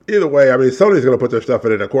 well, either way, I mean, Sony's going to put their stuff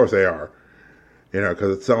in it. Of course they are.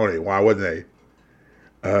 Because it's Sony. Why wouldn't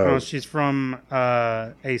they? She's from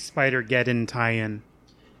a Spider-Geddon tie-in.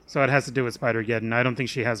 So it has to do with Spider-Geddon. I don't think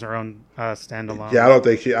she has her own standalone Yeah, I don't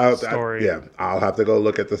think story. I'll have to go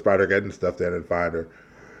look at the Spider-Geddon stuff then and find her.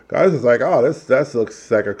 I was just like, oh, that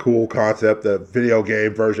looks like a cool concept, a video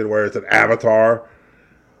game version where it's an avatar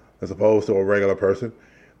as opposed to a regular person.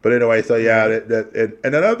 But anyway, so yeah, and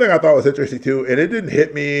another thing I thought was interesting too, and it didn't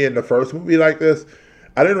hit me in the first movie like this.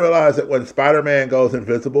 I didn't realize that when Spider-Man goes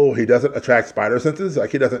invisible, he doesn't attract spider senses.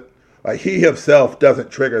 He himself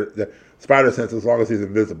doesn't trigger the spider sense as long as he's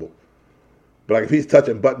invisible. But like if he's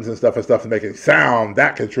touching buttons and stuff making sound,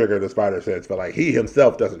 that can trigger the spider sense. But like he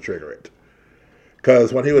himself doesn't trigger it.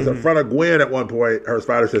 Because when he was in front of Gwen at one point, her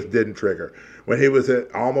spider sense didn't trigger. When he was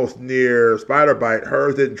almost near Spider-Bite,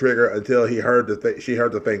 hers didn't trigger until she heard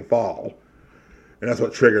the thing fall. And that's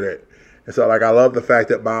what triggered it. And so like I love the fact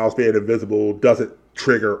that Miles being invisible doesn't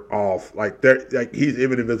trigger off. Like he's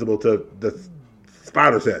even invisible to the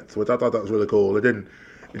spider sense, which I thought that was really cool. It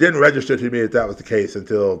didn't register to me that was the case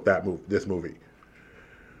until this movie.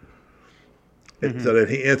 And so then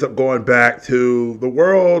he ends up going back to the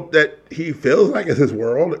world that he feels like is his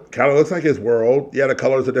world. It kind of looks like his world. Yeah, the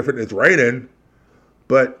colors are different. It's raining,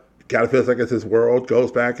 but it kind of feels like it's his world.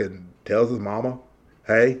 Goes back and tells his mama,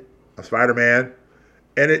 hey, I'm Spider-Man.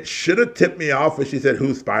 And it should have tipped me off when she said,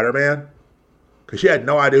 who's Spider-Man? Because she had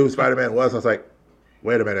no idea who Spider-Man was. I was like,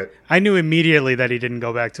 wait a minute. I knew immediately that he didn't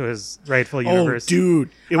go back to his rightful universe. Oh, dude.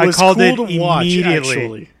 It was cool to watch,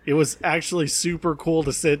 actually. It was actually super cool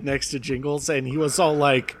to sit next to Jingles, and he was all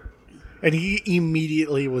like... And he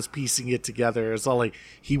immediately was piecing it together. It's all like,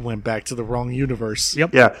 he went back to the wrong universe.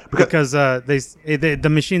 Yep. Yeah. Because the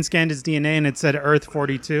machine scanned his DNA, and it said Earth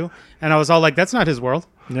 42. And I was all like, that's not his world.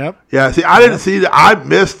 Yep. Yeah, see, I didn't see that. I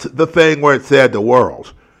missed the thing where it said the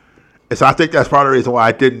world. And so I think that's part of the reason why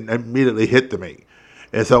it didn't immediately hit to me.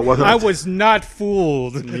 And so it wasn't. I was not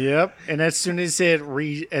fooled. Yep. And as soon as it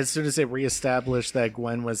reestablished that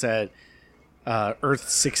Gwen was at Earth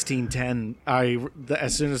 1610,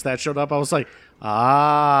 as soon as that showed up, I was like,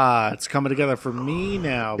 it's coming together for me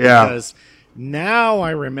now. Yeah. Because now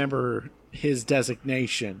I remember his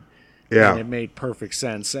designation. Yeah. And it made perfect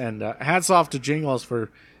sense. And hats off to Jingles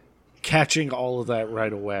for catching all of that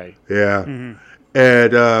right away. Yeah. Mm-hmm.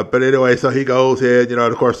 And but anyway, so he goes in,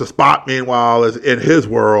 of course, the Spot, meanwhile, is in his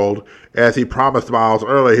world. As he promised Miles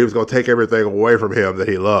earlier, he was going to take everything away from him that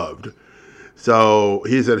he loved. So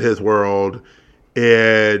he's in his world.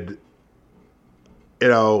 And,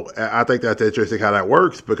 I think that's interesting how that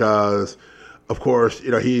works because, of course,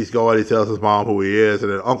 he's going, he tells his mom who he is.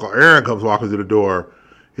 And then Uncle Aaron comes walking through the door.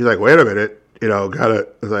 He's like, wait a minute.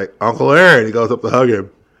 It's like, Uncle Aaron. He goes up to hug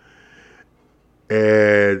him.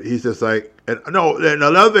 And he's just like, and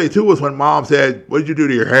another thing too was when Mom said, what did you do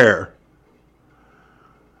to your hair?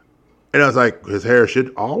 And I was like, his hair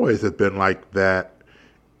should always have been like that.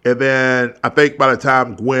 And then I think by the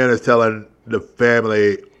time Gwen is telling the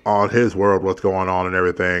family on his world what's going on and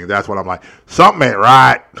everything, that's when I'm like, something ain't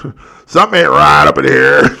right. Something ain't right up in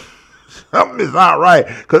here. Something is not right.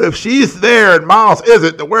 Because if she's there and Miles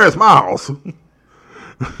isn't, then where's Miles?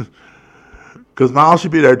 Because Miles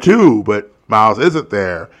should be there too, but Miles isn't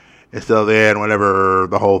there. And so then whenever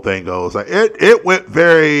the whole thing goes, like it went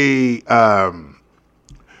very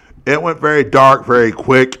dark, very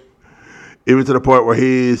quick. Even to the point where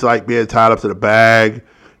he's like being tied up to the bag.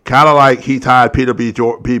 Kind of like he tied Peter B.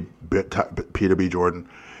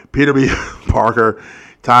 Parker,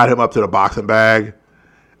 tied him up to the boxing bag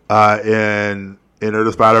in Into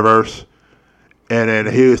the Spider-Verse. And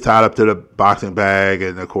then he was tied up to the boxing bag.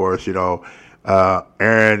 And, of course,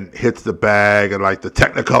 Aaron hits the bag and, like, the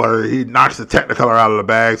Technicolor, he knocks the Technicolor out of the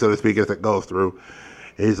bag, so to speak, as it goes through.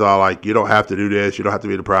 He's all like, you don't have to do this. You don't have to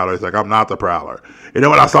be the Prowler. He's like, I'm not the Prowler. And then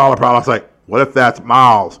when I saw the Prowler, I was like, what if that's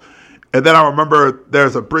Miles? And then I remember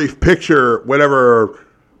there's a brief picture whenever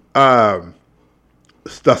the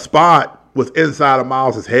Spot was inside of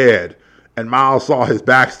Miles' head and Miles saw his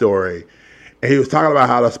backstory. And he was talking about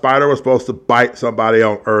how the spider was supposed to bite somebody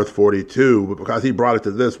on Earth 42, but because he brought it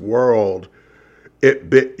to this world, it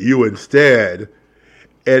bit you instead.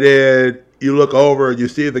 And then you look over and you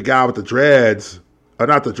see the guy with the dreads, or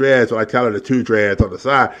not the dreads, but I tell her the two dreads on the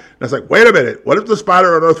side. And it's like, wait a minute, what if the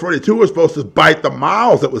spider on Earth 42 was supposed to bite the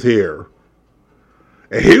Miles that was here?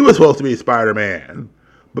 And he was supposed to be Spider-Man.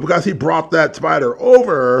 But because he brought that spider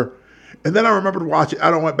over, and then I remembered watching,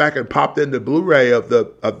 I went back and popped in the Blu-ray of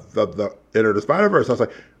the Enter the Spider-Verse. I was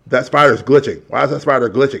like, that spider's glitching. Why is that spider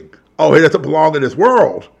glitching? Oh, he doesn't belong in this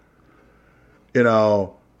world.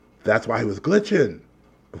 That's why he was glitching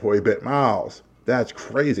before he bit Miles. That's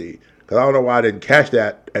crazy. Because I don't know why I didn't catch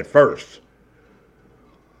that at first.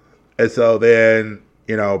 And so then,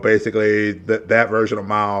 basically that version of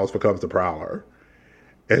Miles becomes the Prowler.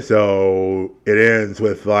 And so it ends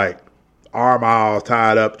with, like, our Miles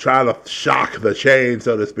tied up, trying to shock the chain,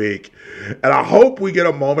 so to speak. And I hope we get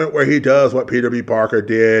a moment where he does what Peter B. Parker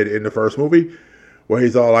did in the first movie, where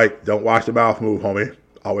he's all like, don't watch the mouth move, homie.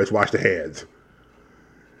 Always watch the hands.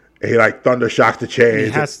 And he, like, thunder shocks the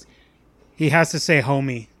chain. He has to say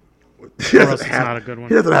homie. He Or else it's not a good one.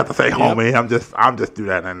 He doesn't have to say homie. I'm just do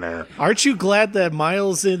that in there. Aren't you glad that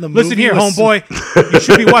Miles in the movie? Listen here, homeboy. You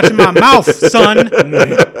should be watching my mouth, son.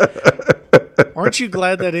 Aren't you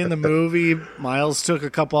glad that in the movie Miles took a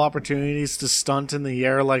couple opportunities to stunt in the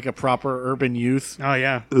air like a proper urban youth? Oh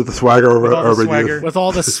yeah, with the swagger of urban youth. With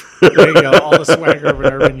all the there you go, all the swagger of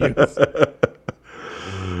an urban youth.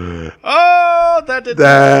 Oh, that did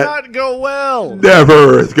not go well.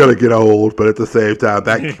 Never is going to get old, but at the same time,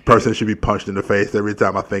 that person should be punched in the face every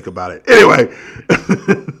time I think about it. Anyway,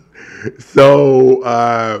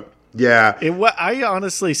 so, yeah. I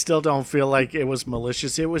honestly still don't feel like it was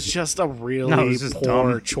malicious. It was just a really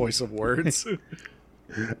poor choice of words.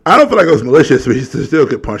 I don't feel like it was malicious, but he still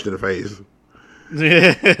get punched in the face.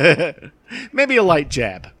 Maybe a light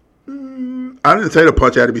jab. I didn't say the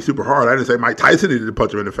punch had to be super hard. I didn't say Mike Tyson needed to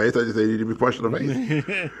punch him in the face. I just said he needed to be punched in the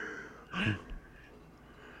face.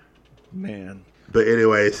 Man. But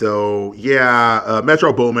anyway, so yeah,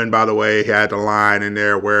 Metro Boomin, by the way, had the line in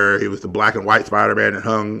there where he was the black and white Spider-Man that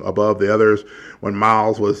hung above the others. When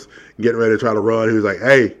Miles was getting ready to try to run, he was like,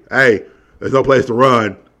 hey, there's no place to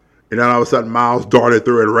run. And then all of a sudden, Miles darted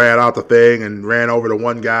through and ran out the thing and ran over to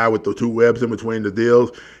one guy with the two webs in between the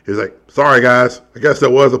deals. He was like, sorry, guys. I guess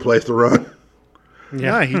there was a place to run.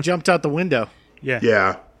 Yeah, he jumped out the window.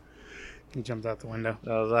 Yeah. He jumped out the window.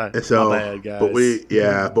 And so, my bad, guys.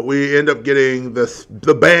 But we end up getting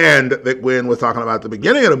the band that Gwen was talking about at the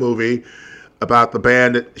beginning of the movie, about the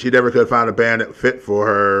band that she never could find a band that fit for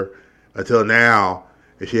her until now.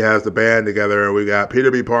 And she has the band together, and we got Peter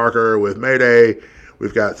B. Parker with Mayday.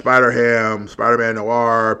 We've got Spider-Ham, Spider-Man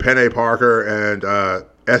Noir, Penne Parker, and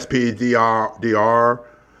SPDR,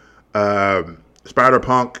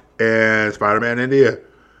 Spider-Punk, and Spider-Man India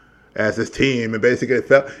as this team. And basically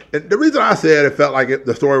and the reason I said it felt like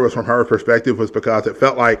the story was from her perspective was because it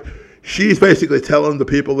felt like she's basically telling the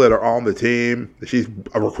people that are on the team that she's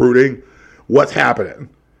recruiting what's happening.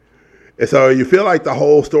 And so you feel like the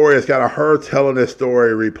whole story is kind of her telling this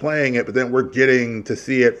story, replaying it, but then we're getting to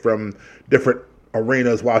see it from different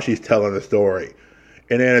arenas while she's telling the story.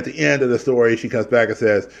 And then at the end of the story, she comes back and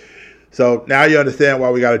says, so now you understand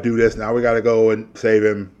why we got to do this. Now we got to go and save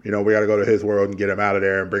him. We got to go to his world and get him out of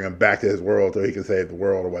there and bring him back to his world so he can save the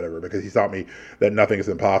world or whatever, because he taught me that nothing is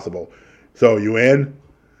impossible. So you in?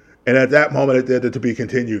 And at that moment, it did the to be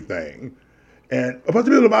continued thing. And a bunch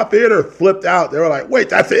of people in my theater flipped out. They were like, wait,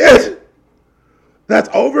 that's it? That's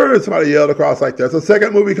over? And somebody yelled across like, there's a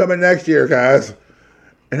second movie coming next year, guys.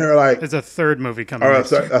 And they're like, there's a third movie coming. A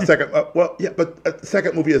second. But a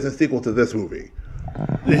second movie is a sequel to this movie.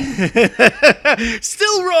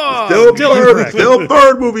 Still wrong. Still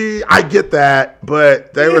third movie. I get that,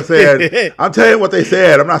 but they were saying, I'm telling you what they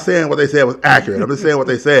said. I'm not saying what they said was accurate. I'm just saying what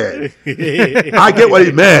they said. I get what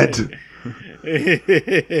he meant.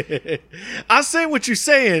 I say what you're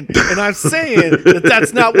saying, and I'm saying that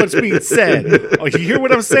that's not what's being said. Oh, you hear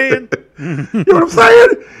what I'm saying? You know what I'm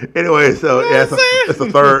saying? Anyway, so yeah, it's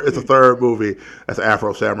a third movie. That's an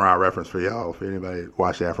Afro Samurai reference for y'all. If anybody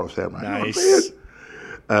watched Afro Samurai, nice. You know what I'm saying?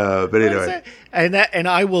 But anyway, and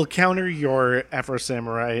I will counter your Afro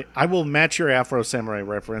Samurai. I will match your Afro Samurai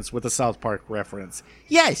reference with a South Park reference.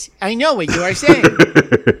 Yes, I know what you are saying.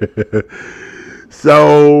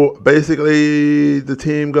 So basically, the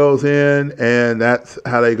team goes in, and that's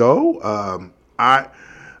how they go. I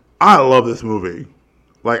love this movie.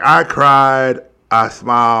 Like, I cried, I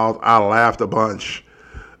smiled, I laughed a bunch.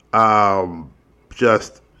 I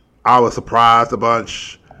was surprised a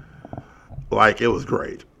bunch. Like, it was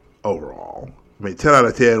great overall. I mean, 10 out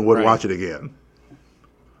of 10 would watch it again.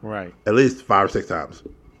 Right. At least 5 or 6 times.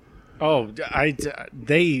 Oh,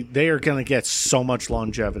 they are going to get so much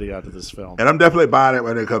longevity out of this film. And I'm definitely buying it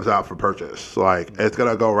when it comes out for purchase. Like, it's going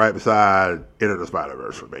to go right beside Into the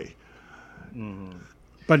Spiderverse for me. Mm-hmm.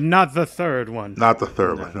 But not the third one. Not the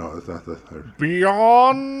third one. No, it's not the third.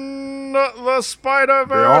 Beyond the Spiderverse.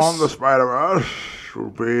 Beyond the Spiderverse will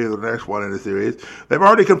be the next one in the series. They've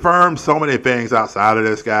already confirmed so many things outside of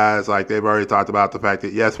this, guys. Like, they've already talked about the fact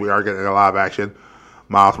that, yes, we are getting a live action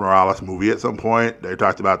Miles Morales movie at some point. They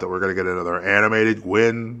talked about that we're going to get another animated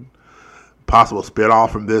Gwen, possible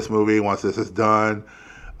spinoff from this movie once this is done,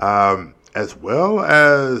 as well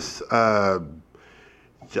as I'm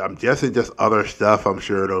guessing just other stuff. I'm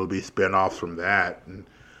sure there'll be spinoffs from that. And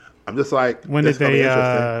I'm just like, when did they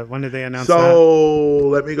announce that? So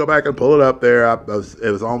let me go back and pull it up there. It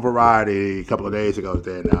was on Variety a couple of days ago that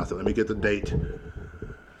they announced it. Let me get the date.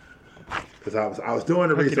 Because I was doing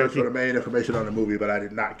the research for the main information on the movie, but I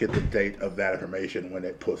did not get the date of that information when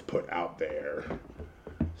it was put out there.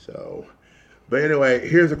 So, but anyway,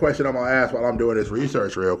 here's a question I'm going to ask while I'm doing this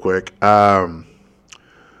research real quick. How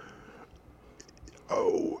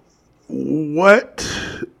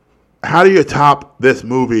do you top this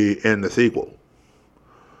movie in the sequel?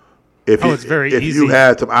 It's very easy. If you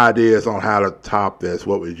had some ideas on how to top this,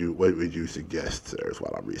 what would you suggest, sirs,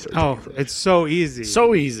 while I'm researching? Oh, it's so easy.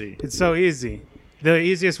 So easy. It's so easy. The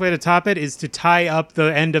easiest way to top it is to tie up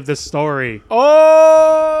the end of the story.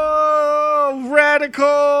 Oh,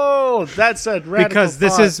 radical! That's a radical Because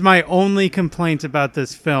this is my only complaint about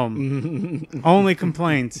this film. Only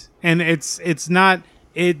complaint. And it's not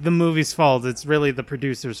the movie's fault. It's really the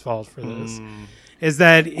producer's fault for this. Is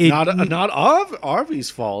that it not Arvy's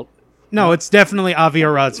fault? No, it's definitely Avi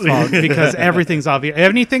Arad's fault because everything's Avi.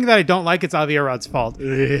 Anything that I don't like, it's Avi Arad's fault.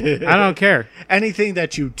 I don't care. Anything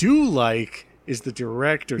that you do like is the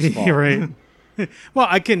director's fault. You're right. Well,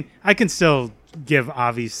 I can still give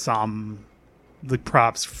Avi some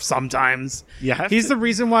props sometimes. Yeah, he's the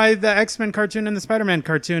reason why the X-Men cartoon and the Spider-Man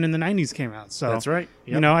cartoon in the 90s came out. So that's right.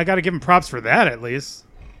 Yep. I got to give him props for that at least.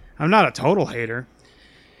 I'm not a total hater.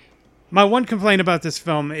 My one complaint about this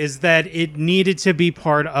film is that it needed to be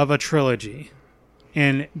part of a trilogy.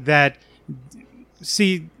 And that,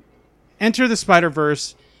 Enter the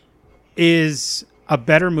Spider-Verse is a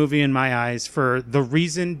better movie in my eyes for the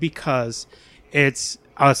reason because it's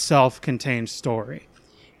a self-contained story.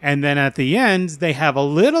 And then at the end, they have a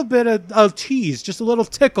little bit of a tease, just a little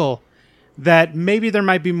tickle that maybe there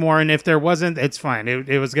might be more. And if there wasn't, it's fine.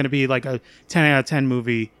 It was going to be like a 10 out of 10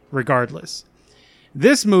 movie regardless.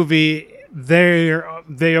 This movie, they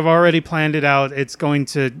have already planned it out. It's going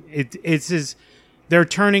to they're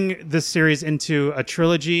turning this series into a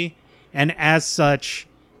trilogy, and as such,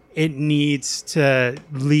 it needs to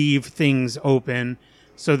leave things open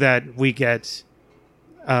so that we get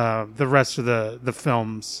the rest of the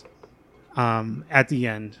films at the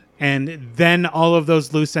end, and then all of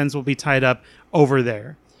those loose ends will be tied up over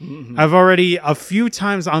there. Mm-hmm. I've already a few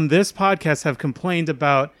times on this podcast have complained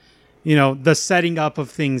about the setting up of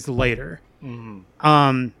things later.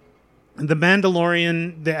 Mm-hmm. The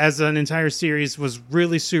Mandalorian as an entire series was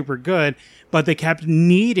really super good, but they kept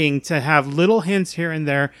needing to have little hints here and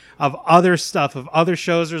there of other stuff, of other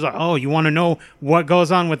shows. There's like, oh, you want to know what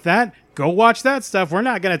goes on with that? Go watch that stuff. We're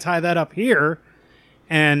not going to tie that up here.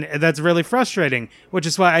 And that's really frustrating, which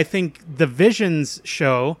is why I think the Visions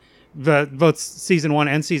show, both season 1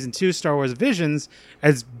 and season 2 Star Wars Visions,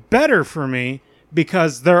 is better for me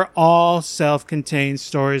because they're all self-contained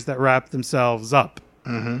stories that wrap themselves up.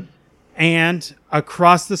 Mm-hmm. And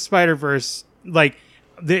across the Spider-Verse, like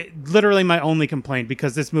literally my only complaint,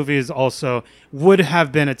 because this movie is also would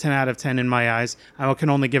have been a 10 out of 10 in my eyes. I can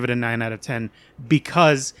only give it a 9 out of 10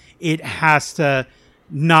 because it has to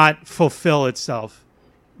not fulfill itself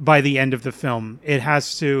by the end of the film. It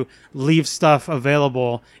has to leave stuff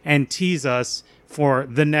available and tease us for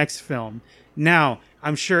the next film. Now,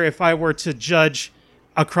 I'm sure if I were to judge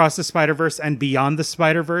Across the Spider-Verse and Beyond the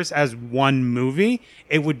Spider-Verse as one movie,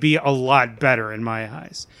 it would be a lot better in my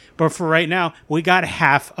eyes. But for right now, we got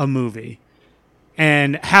half a movie.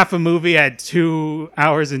 And half a movie at 2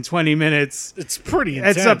 hours and 20 minutes. It's pretty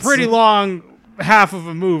intense. It's a pretty long half of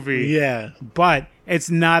a movie. Yeah. But it's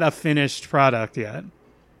not a finished product yet.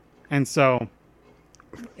 And so,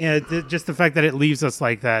 just the fact that it leaves us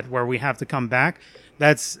like that, where we have to come back,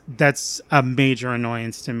 that's a major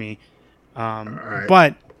annoyance to me. Right.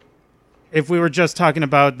 But if we were just talking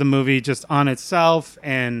about the movie just on itself,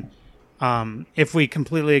 and if we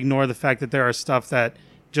completely ignore the fact that there are stuff that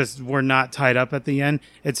just were not tied up at the end,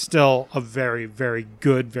 it's still a very, very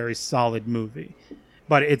good, very solid movie.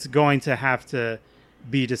 But it's going to have to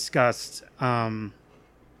be discussed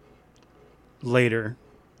later.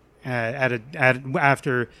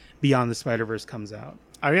 After Beyond the Spider-Verse comes out.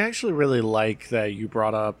 I actually really like that you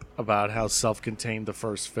brought up about how self-contained the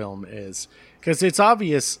first film is, because it's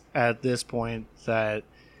obvious at this point that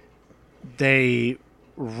they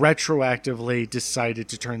retroactively decided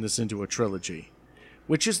to turn this into a trilogy,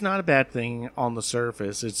 which is not a bad thing on the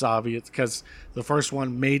surface. It's obvious because the first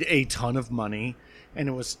one made a ton of money and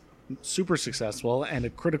it was super successful and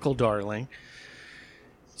a critical darling.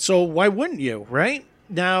 So why wouldn't you, right?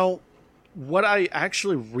 Now, what I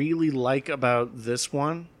actually really like about this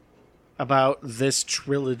one, about this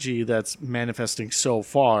trilogy that's manifesting so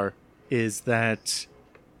far, is that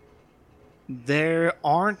they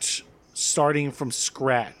aren't starting from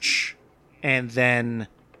scratch and then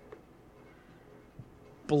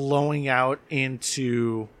blowing out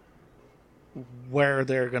into where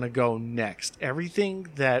they're going to go next. Everything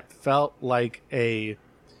that felt like a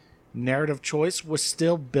narrative choice was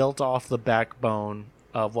still built off the backbone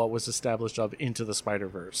of what was established of Into the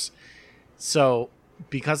Spider-Verse. So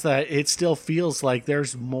because that, it still feels like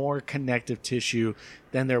there's more connective tissue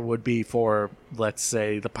than there would be for, let's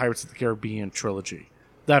say, the Pirates of the Caribbean trilogy.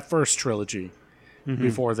 That first trilogy,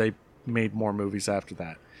 before they made more movies after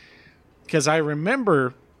that. Because I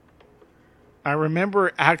remember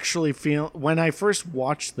actually feeling, when I first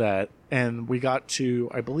watched that, and we got to,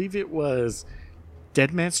 I believe it was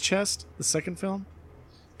Dead Man's Chest, the second film?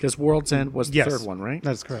 Because World's End was the third one, right?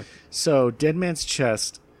 That's correct. So Dead Man's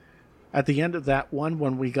Chest, at the end of that one,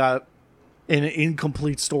 when we got an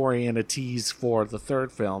incomplete story and a tease for the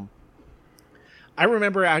third film, I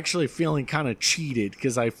remember actually feeling kind of cheated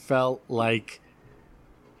because I felt like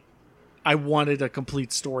I wanted a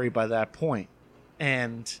complete story by that point.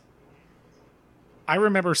 And I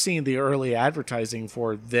remember seeing the early advertising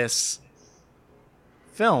for this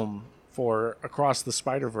film, for Across the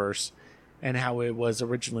Spider-Verse, and how it was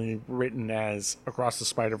originally written as Across the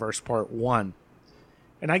Spider-Verse Part 1.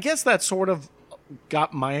 And I guess that sort of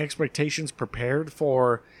got my expectations prepared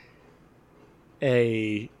for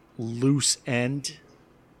a loose end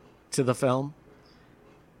to the film.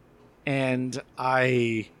 And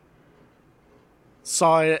I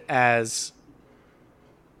saw it as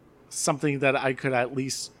something that I could at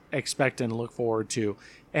least expect and look forward to,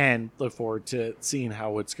 and look forward to seeing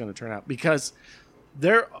how it's going to turn out. Because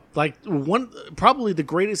they're like probably the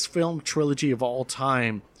greatest film trilogy of all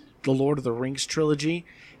time, the Lord of the Rings trilogy,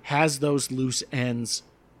 has those loose ends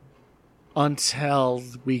until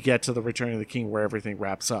we get to the Return of the King, where everything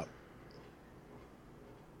wraps up.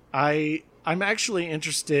 I'm actually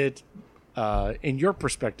interested in your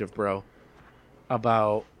perspective, bro,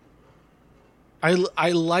 about I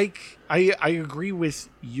agree with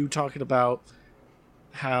you talking about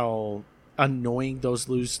how annoying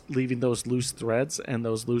leaving those loose threads and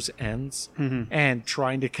those loose ends, and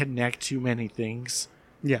trying to connect too many things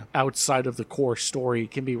outside of the core story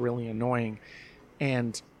can be really annoying.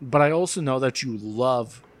 But I also know that you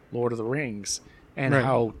love Lord of the Rings and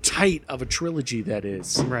how tight of a trilogy that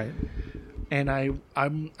is. Right. And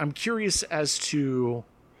I'm curious as to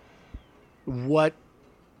what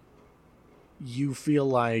you feel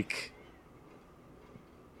like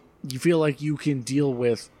you can deal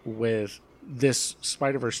with this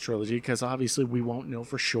Spider-Verse trilogy, because obviously we won't know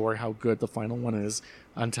for sure how good the final one is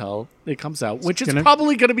until it comes out, which is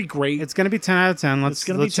probably going to be great. It's going to be 10 out of 10. I'm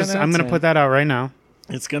going to put that out right now.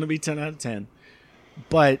 It's going to be 10 out of 10.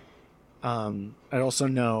 But I also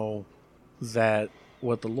know that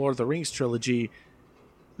with the Lord of the Rings trilogy,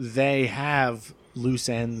 they have loose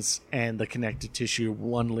ends and the connective tissue,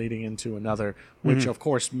 one leading into another, which of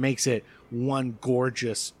course makes it one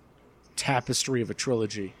gorgeous tapestry of a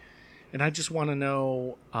trilogy. And I just want to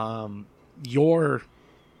know your,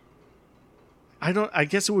 I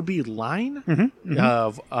guess it would be line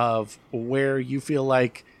of where you feel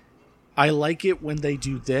like, I like it when they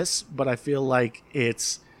do this, but I feel like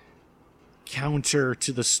it's counter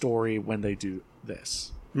to the story when they do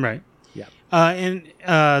this. Right. Yeah. And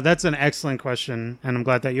that's an excellent question, and I'm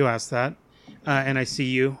glad that you asked that. And I see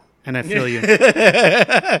you, and I feel you.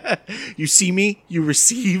 You see me, you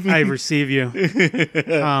receive me. I receive you.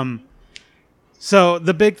 So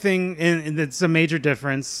the big thing, and it's a major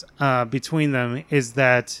difference between them, is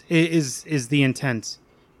that is the intent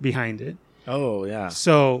behind it. Oh, yeah.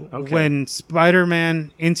 So when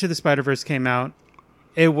Spider-Man Into the Spider-Verse came out,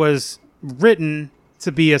 it was written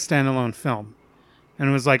to be a standalone film. And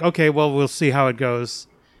it was like, okay, well, we'll see how it goes.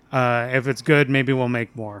 If it's good, maybe we'll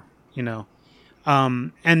make more, you know.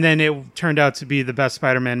 And then it turned out to be the best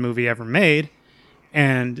Spider-Man movie ever made.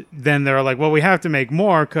 And then they were like, well, we have to make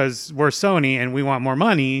more because we're Sony and we want more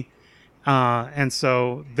money. And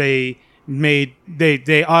so they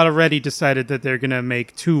already decided that they're going to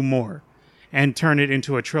make 2 more and turn it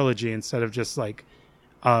into a trilogy instead of just like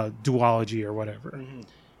a duology or whatever.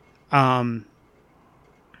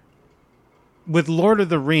 With Lord of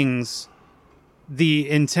the Rings, the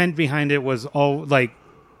intent behind it was all like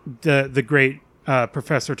the great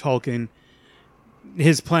Professor Tolkien.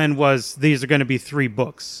 His plan was these are going to be 3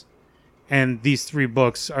 books, and these 3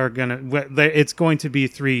 books are it's going to be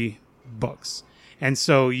 3 books. And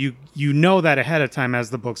so you know that ahead of time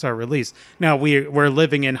as the books are released. Now we're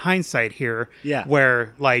living in hindsight here,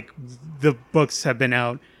 where like the books have been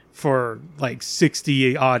out for like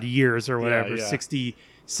 60 odd years or whatever, 60,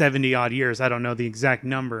 70 odd years. I don't know the exact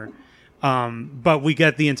number. But we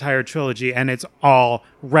get the entire trilogy, and it's all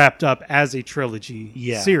wrapped up as a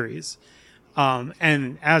trilogy series.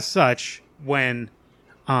 And as such, when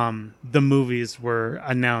the movies were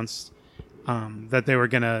announced, that they were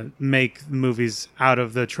going to make movies out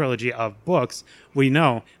of the trilogy of books, we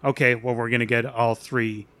know, okay, well, we're going to get all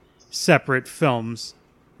 3 separate films.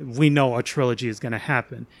 We know a trilogy is going to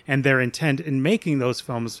happen. And their intent in making those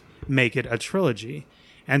films make it a trilogy.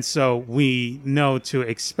 And so we know to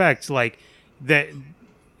expect, like, that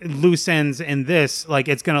loose ends in this, like,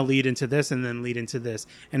 it's going to lead into this and then lead into this.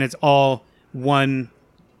 And it's all one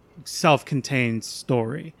self-contained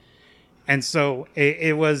story. And so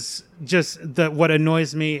it was just what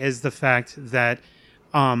annoys me is the fact that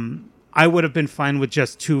I would have been fine with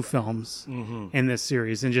just 2 films in this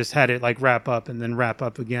series and just had it like wrap up and then wrap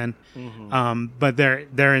up again. But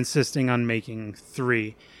they're insisting on making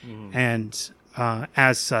 3. And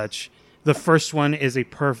as such, the first one is a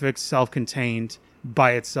perfect self-contained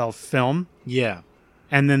by itself film. Yeah.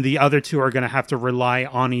 And then the other 2 are going to have to rely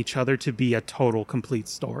on each other to be a total complete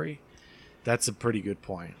story. That's a pretty good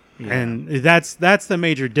point. Yeah. And that's the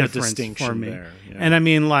major difference for me. There, yeah. And I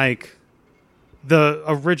mean, like, the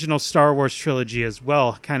original Star Wars trilogy as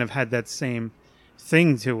well kind of had that same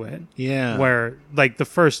thing to it. Yeah. Where, like, the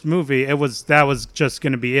first movie, that was just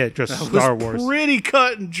going to be it, just Star Wars. Pretty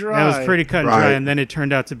cut and dry. That was pretty cut and dry, and then it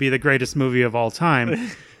turned out to be the greatest movie of all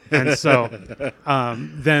time. And so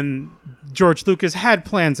then George Lucas had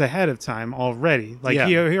plans ahead of time already. Like,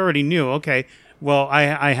 he already knew, okay, well,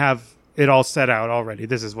 I have it all set out already.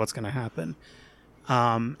 This is what's going to happen.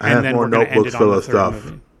 And then we're going to end it on the third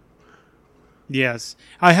movie. Yes,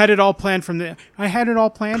 I had it all planned from the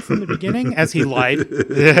beginning. As he lied,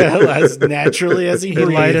 as naturally as he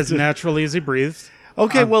breathed. lied as naturally as he breathed.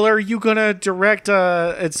 Okay, well, are you going to direct?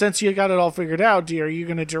 And since you got it all figured out, are you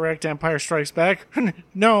going to direct Empire Strikes Back?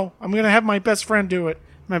 No, I'm going to have my best friend do it.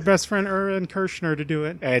 My best friend Aaron Kirshner to do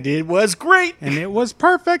it, and it was great, and it was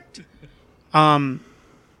perfect.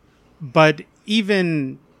 But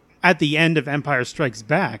even at the end of Empire Strikes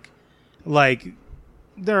Back, like,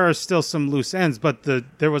 there are still some loose ends, but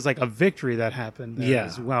there was like a victory that happened there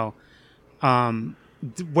as well.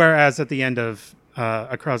 Whereas at the end of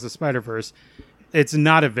Across the Spider-Verse, it's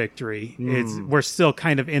not a victory. We're still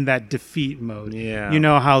kind of in that defeat mode. Yeah. You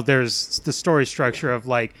know how there's the story structure of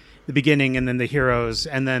like the beginning and then the heroes,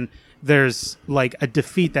 and then there's like a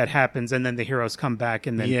defeat that happens and then the heroes come back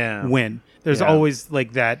and then win. There's always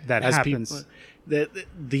like that as happens.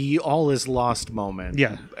 The all is lost moment.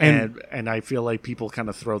 Yeah. And I feel like people kind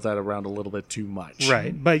of throw that around a little bit too much.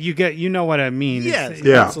 Right. But you know what I mean. Yes,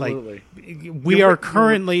 absolutely. Like, we are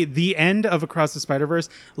currently, the end of Across the Spider-Verse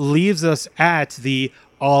leaves us at the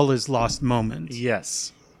all is lost moment.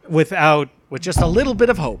 Yes. With just a little bit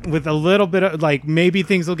of hope. With a little bit of, like, maybe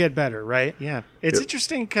things will get better, right? Yeah. It's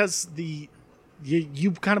interesting because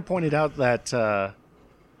you kind of pointed out that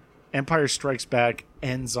Empire Strikes Back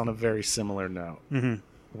ends on a very similar note. Mm-hmm.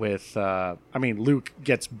 With, Luke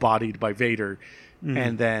gets bodied by Vader,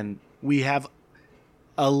 and then we have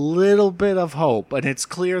a little bit of hope, and it's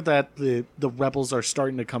clear that the rebels are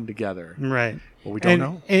starting to come together. Right. But we don't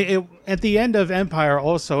know. It, at the end of Empire,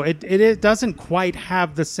 also, it doesn't quite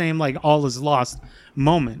have the same like all is lost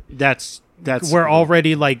moment. That's We're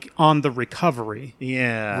already like on the recovery.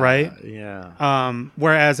 Yeah. Right. Yeah.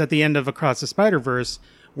 Whereas at the end of Across the Spider-Verse,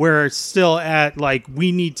 we're still at like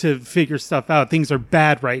we need to figure stuff out. Things are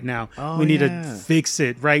bad right now. We need to fix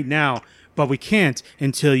it right now. But we can't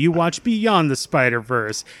until you watch Beyond the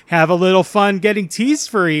Spider-Verse. Have a little fun getting teased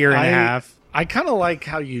for a year and a half. I kind of like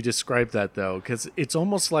how you describe that, though, because it's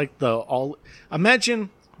almost like imagine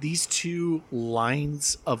these two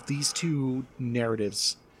lines of these two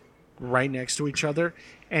narratives right next to each other,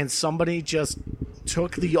 and somebody just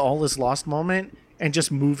took the all is lost moment and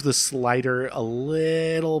just moved the slider a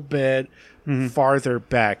little bit farther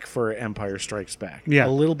back for Empire Strikes Back. Yeah. A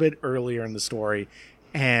little bit earlier in the story,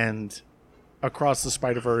 and Across the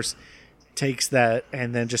Spider-Verse takes that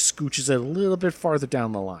and then just scooches it a little bit farther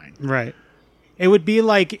down the line. Right. It would be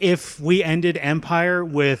like if we ended Empire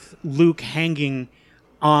with Luke hanging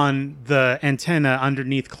on the antenna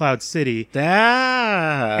underneath Cloud City.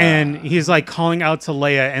 And he's like calling out to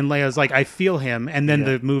Leia, and Leia's like, I feel him. And then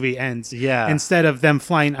the movie ends. Yeah. Instead of them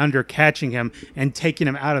flying under, catching him and taking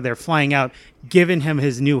him out of there, flying out, giving him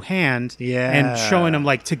his new hand and showing him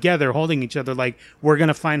like together, holding each other, like, we're going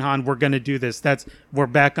to find Han. We're going to do this. We're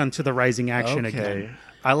back onto the rising action again.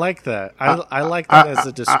 I like that. I like that as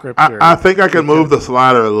a descriptor. I think I can move the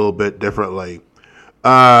slider a little bit differently.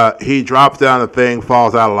 He drops down the thing,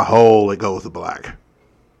 falls out of the hole, it goes to black.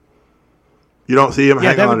 You don't see him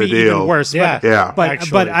hang that on would the be deal. even worse. Yeah.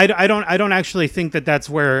 But I don't actually think that that's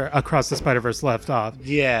where Across the Spider-Verse left off.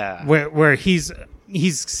 Yeah. Where he's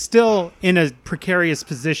still in a precarious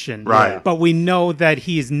position. Right. But we know that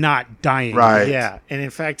he's not dying. Right. Yeah. And in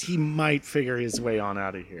fact, he might figure his way on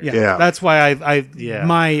out of here. Yeah. That's why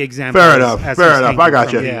my example. Fair enough. I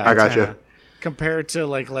got you. I got you. Compared to,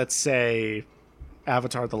 like, let's say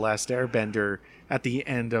Avatar The Last Airbender at the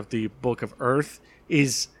end of the Book of Earth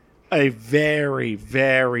is a very,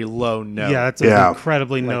 very low note. Yeah, that's an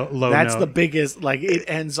incredibly low note. That's the biggest, like, it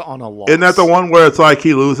ends on a loss. Isn't that the one where it's like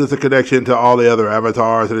he loses the connection to all the other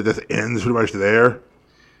avatars and it just ends pretty much there?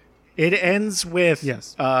 It ends with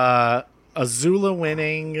Azula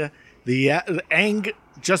winning, the Aang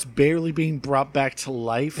just barely being brought back to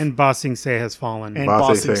life. And Ba Sing Se has fallen. And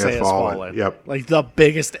Ba Sing Se has fallen. Yep. Like the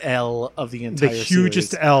biggest L of the entire series. The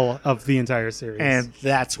hugest L of the entire series. And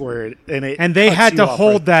that's where it and they had to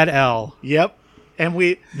hold that L. Yep. And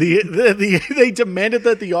they demanded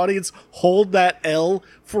that the audience hold that L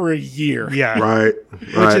for a year. Yeah. Right.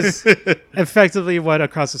 Which is effectively what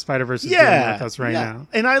Across the Spider-Verse is doing with us right now.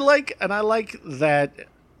 And I like that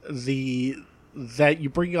that you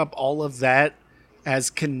bring up all of that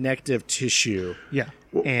as connective tissue. Yeah.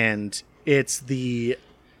 And it's the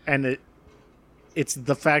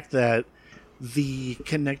fact that the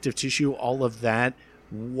connective tissue, all of that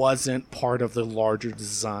wasn't part of the larger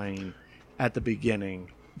design at the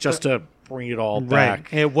beginning, just to bring it all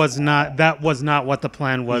back. It was not. That was not what the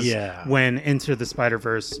plan was when Into the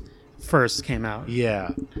Spider-Verse first came out.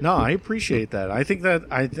 Yeah. No, I appreciate that. I think that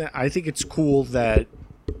I think it's cool that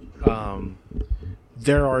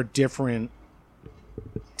there are different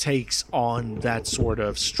takes on that sort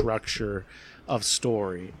of structure of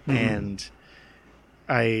story, and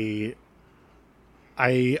I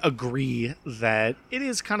agree that it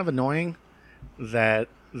is kind of annoying that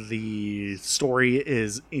the story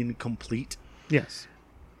is incomplete. Yes.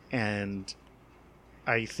 And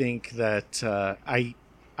I think that I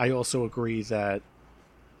also agree that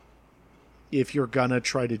if you're gonna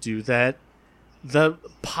try to do that, the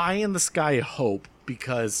pie in the sky hope,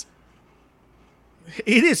 because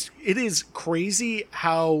it is crazy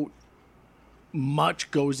how much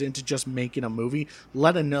goes into just making a movie,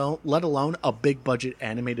 let alone a big budget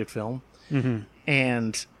animated film.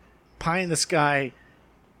 And pie in the sky,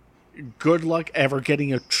 good luck ever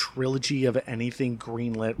getting a trilogy of anything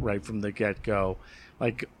greenlit right from the get-go.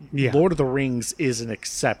 Like, Lord of the Rings is an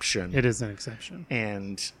exception. It is an exception.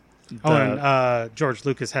 And George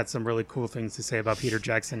Lucas had some really cool things to say about Peter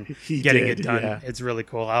Jackson getting it done. Yeah. It's really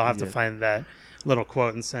cool. I'll have to find that little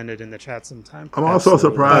quote and send it in the chat sometime. I'm also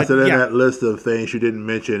surprised that in that list of things you didn't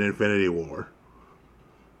mention Infinity War.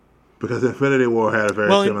 Because Infinity War had a very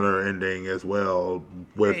similar ending as well.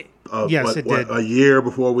 With it did. A year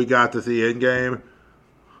before we got to see Endgame.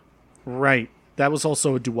 Right. That was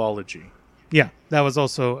also a duology. Yeah, that was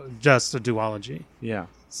also just a duology. Yeah.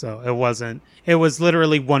 So it wasn't. It was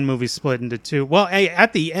literally one movie split into two. Well,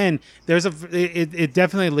 at the end, it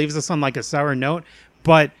definitely leaves us on like a sour note.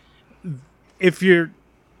 But if you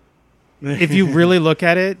really look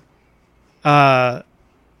at it,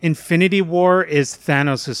 Infinity War is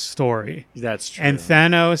Thanos' story. That's true. And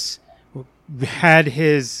Thanos had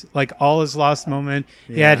his all his lost moment.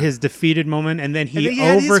 Yeah. He had his defeated moment, and then he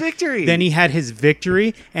had his victory. Then he had his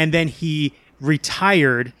victory, and then he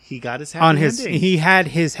retired. He got his happy ending. He had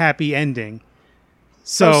his happy ending.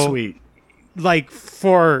 So sweet.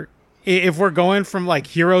 If we're going from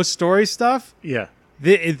hero story stuff, Yeah.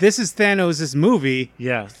 This is Thanos' movie.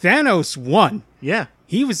 Yeah. Thanos won. Yeah.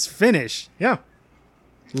 He was finished. Yeah.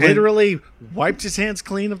 Literally wiped his hands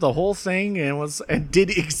clean of the whole thing and did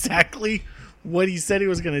exactly what he said he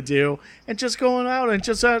was going to do, and just going out and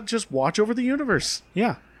just watch over the universe.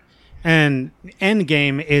 Yeah. And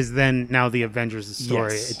Endgame is then now the Avengers'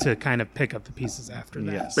 story to kind of pick up the pieces after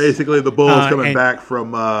that. Yes. Basically, the Bulls coming back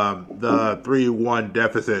from the 3-1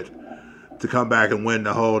 deficit to come back and win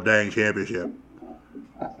the whole dang championship.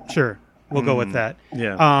 Sure. We'll go with that.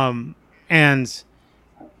 Yeah. And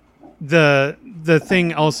the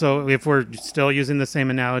thing also, if we're still using the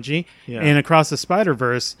same analogy, in Across the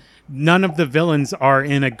Spider-Verse, none of the villains are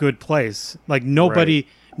in a good place.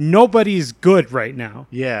 Nobody's good right now.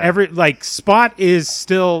 Yeah. Spot is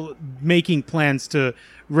still making plans to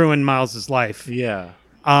ruin Miles' life. Yeah.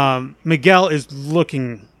 Miguel is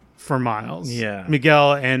looking for Miles. Yeah.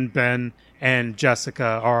 Miguel and Ben and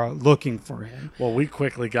Jessica are looking for him. Well, we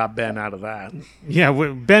quickly got Ben out of that. Yeah,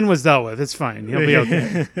 Ben was dealt with. It's fine. He'll be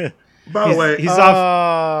okay. By the way, he's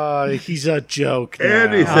off. He's a joke.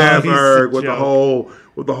 Andy Samberg with the whole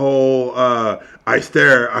I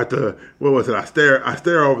stare at the I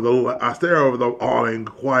stare over the awning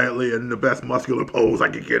quietly in the best muscular pose I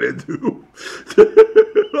can get into.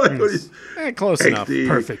 Close enough.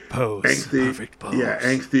 Perfect pose. Perfect pose. Yeah,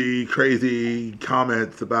 angsty, crazy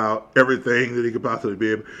comments about everything that he could possibly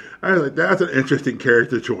be. I was like, that's an interesting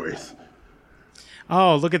character choice.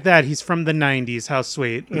 Oh, look at that. He's from the 90s. How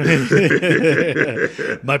sweet.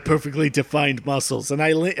 My perfectly defined muscles. And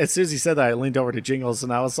as soon as he said that, I leaned over to Jingles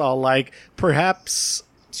and I was all like, perhaps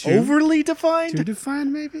overly defined? Too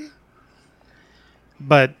defined, maybe?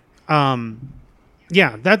 But,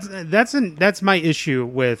 yeah, that's my issue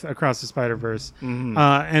with Across the Spider-Verse. Mm-hmm.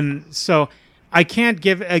 And so I can't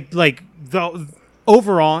give, the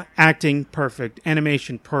overall acting perfect,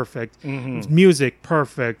 animation perfect, music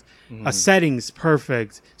perfect, settings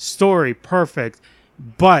perfect, story perfect,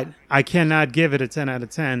 but I cannot give it a 10 out of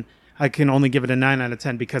 10. I can only give it a 9 out of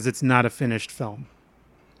 10 because it's not a finished film.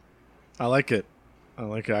 I like it.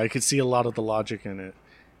 I could see a lot of the logic in it.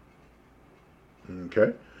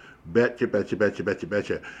 Okay. Betcha.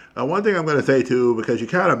 One thing I'm going to say, too, because you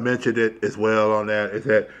kind of mentioned it as well on that, is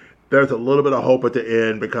that there's a little bit of hope at the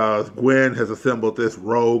end because Gwen has assembled this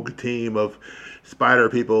rogue team of spider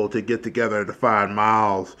people to get together to find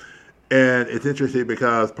Miles. And it's interesting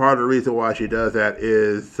because part of the reason why she does that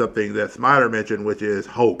is something that Spider mentioned, which is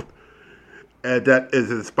hope. And that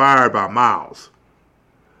is inspired by Miles.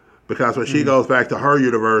 Because when she goes back to her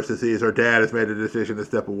universe and sees her dad has made a decision to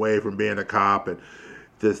step away from being a cop and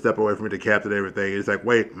to step away from the captain and everything, it's like,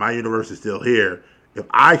 wait, my universe is still here. If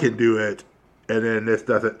I can do it, and then this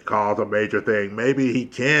doesn't cause a major thing, maybe he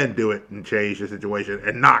can do it and change the situation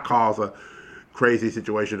and not cause a crazy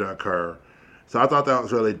situation to occur. So I thought that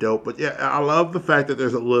was really dope. But yeah, I love the fact that there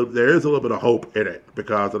is a little bit of hope in it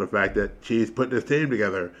because of the fact that she's putting this team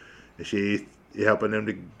together and she's helping them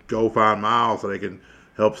to go find Miles so they can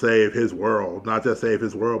help save his world. Not just save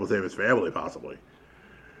his world, but save his family possibly.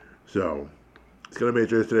 So it's going to be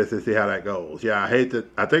interesting to see how that goes. Yeah,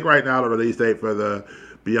 I think right now the release date for the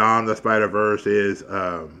Beyond the Spider-Verse is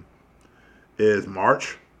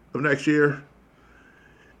March of next year.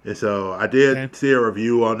 And so I did see a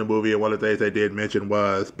review on the movie, and one of the things they did mention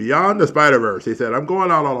was Beyond the Spider-Verse. He said, I'm going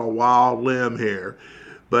out on a wild limb here.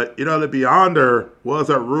 But, the Beyonder was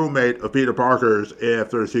a roommate of Peter Parker's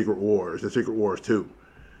after the Secret Wars 2.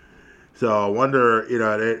 So I wonder,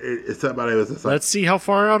 if somebody was just like, let's see how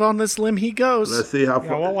far out on this limb he goes. Let's see how far.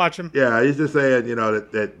 Yeah, we'll watch him. Yeah, he's just saying,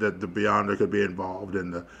 that the Beyonder could be involved in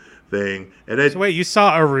the thing. And so wait, you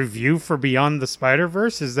saw a review for Beyond the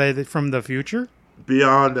Spider-Verse? Is that from the future?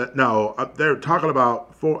 Beyond, no, they're talking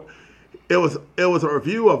about it was a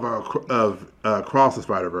review of Across the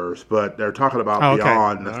Spider-Verse, but they're talking about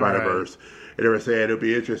Beyond the Spider-Verse. Right. And they were saying it would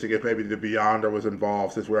be interesting if maybe the Beyonder was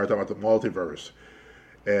involved since we were talking about the multiverse.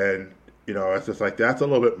 And, it's just like, that's a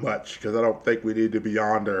little bit much because I don't think we need the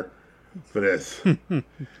Beyonder for this.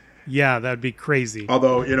 Yeah, that'd be crazy.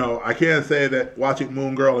 Although, I can't say that watching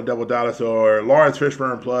Moon Girl and Devil Dinosaur, Lawrence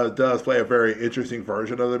Fishburne Plus does play a very interesting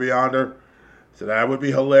version of the Beyonder. So that would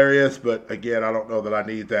be hilarious. But again, I don't know that I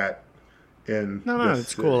need that in No, this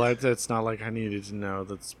it's cool. series. It's not like I needed to know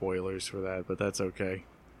the spoilers for that, but that's okay.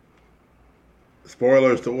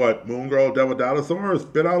 Spoilers to what? Moon Girl, Devil Dinosaur? It's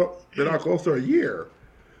been out close to a year.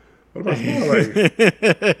 What about spoiling?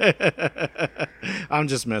 I'm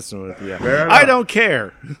just messing with you. Fair enough. I don't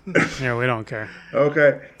care. Yeah, we don't care.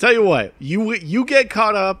 Okay. Tell you what, you get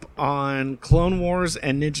caught up on Clone Wars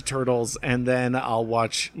and Ninja Turtles, and then I'll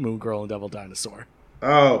watch Moon Girl and Devil Dinosaur.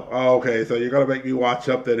 Oh, okay. So you're gonna make me watch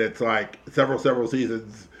something that's like several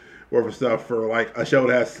seasons worth of stuff for like a show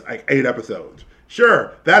that has like 8 episodes.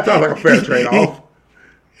 Sure, that sounds like a fair trade-off.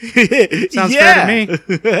 Sounds fair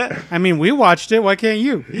to me. I mean, we watched it. Why can't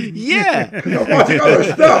you? Yeah. I'm watching other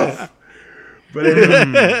stuff. But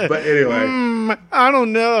anyway, I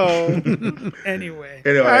don't know. Anyway.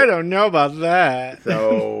 I don't know about that.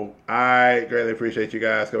 So I greatly appreciate you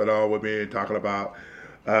guys coming on with me and talking about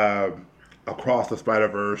Across the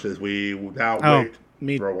Spider-Verse as we now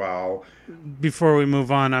wait for a while. Before we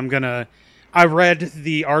move on, I read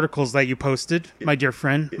the articles that you posted, my dear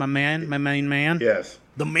friend, my main man. Yes.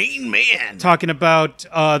 The main man. Talking about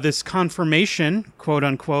this confirmation, quote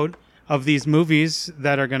unquote, of these movies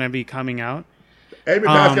that are going to be coming out. Amy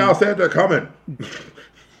Pascal said they're coming.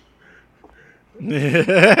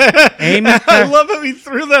 I love how he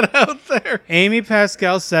threw that out there. Amy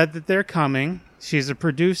Pascal said that they're coming. She's a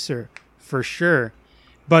producer, for sure.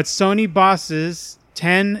 But Sony bosses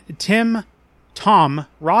Tom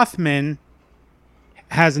Rothman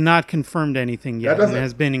has not confirmed anything yet and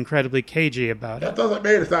has been incredibly cagey about it. That doesn't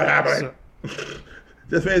mean it's not happening.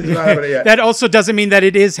 Just means it's not happening yet. That also doesn't mean that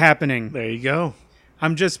it is happening. There you go.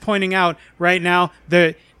 I'm just pointing out right now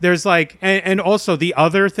there's like, and also the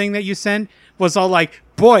other thing that you sent was all like,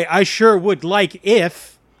 boy, I sure would like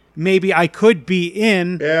if maybe I could be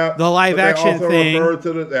in the live action thing.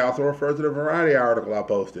 They also referred to the Variety article I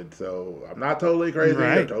posted. So I'm not totally crazy.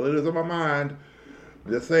 Right. I'm totally losing my mind.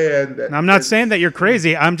 I'm just saying that. I'm not saying that you're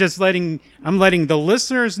crazy. I'm letting the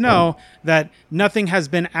listeners know that nothing has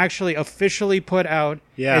been actually officially put out.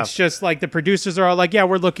 Yeah. It's just like the producers are all like, yeah,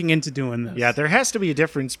 we're looking into doing this. Yeah, there has to be a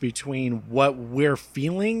difference between what we're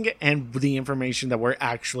feeling and the information that we're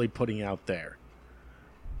actually putting out there.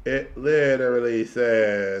 It literally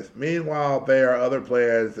says, meanwhile, there are other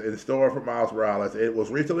plans in store for Miles Morales. It was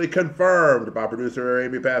recently confirmed by producer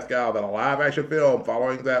Amy Pascal that a live-action film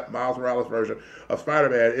following that Miles Morales version of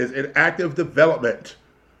Spider-Man is in active development.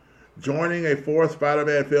 Joining a fourth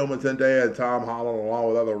Spider-Man film with Zendaya and Tom Holland,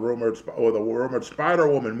 along with the rumored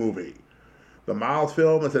Spider-Woman movie. The Miles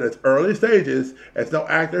film is in its early stages, as no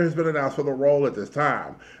actor has been announced for the role at this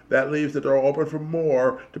time. That leaves the door open for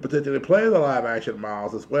Moore to potentially play the live-action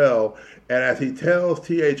Miles as well. And as he tells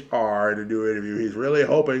THR in a new interview, he's really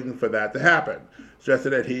hoping for that to happen,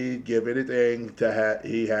 stressing that he'd give anything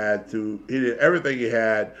he did everything he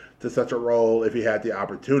had to such a role if he had the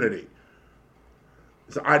opportunity.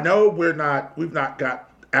 So I know we've not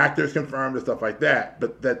got actors confirmed and stuff like that,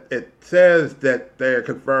 but that it says that they're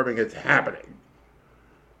confirming it's happening.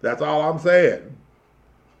 That's all I'm saying.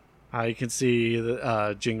 I can see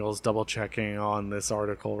Jingles double checking on this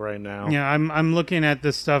article right now. Yeah, I'm looking at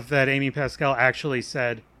the stuff that Amy Pascal actually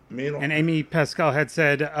said. And Amy Pascal had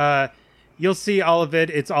said, you'll see all of it.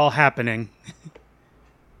 It's all happening.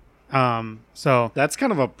 So that's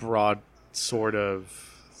kind of a broad sort of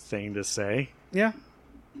thing to say. Yeah.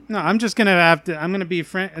 No, I'm just going to I'm going to be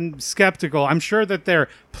skeptical. I'm sure that there are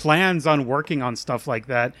plans on working on stuff like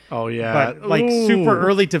that. Oh, yeah. But like super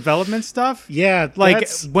early development stuff? Yeah. Like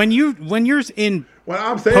when you're in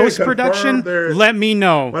post-production, let me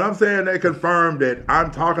know. When I'm saying they confirmed it,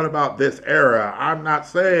 I'm talking about this era. I'm not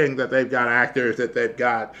saying that they've got actors, that they've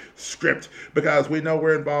got script, because we know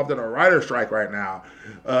we're involved in a writer's strike right now.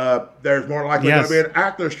 There's more likely going to be an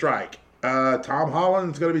actor strike. Tom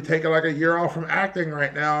Holland's going to be taking like a year off from acting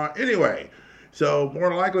right now anyway. So more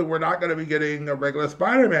than likely we're not going to be getting a regular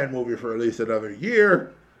Spider-Man movie for at least another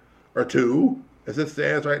year or two as it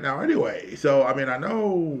stands right now anyway. So, I mean, I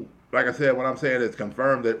know, like I said, what I'm saying is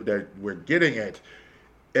confirmed that we're getting it.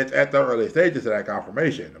 It's at the early stages of that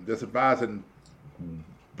confirmation. I'm just advising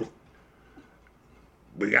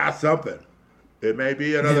we got something. It may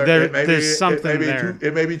be another, there's something there.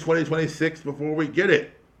 It may be 2026 before we get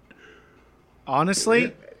it.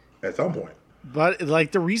 Honestly, at some point. But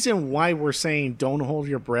like the reason why we're saying don't hold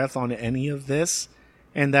your breath on any of this,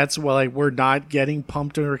 and that's why like we're not getting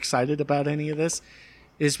pumped or excited about any of this,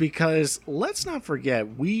 is because let's not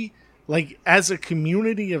forget, we like as a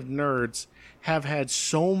community of nerds have had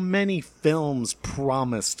so many films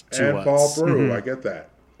promised to and us fall through. I get that.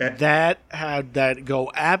 And, that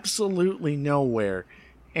go absolutely nowhere,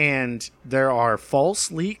 and there are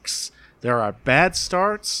false leaks, there are bad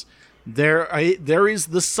starts. There is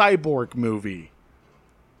the Cyborg movie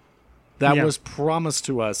that was promised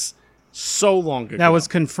to us so long ago. That was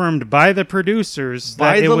confirmed by the producers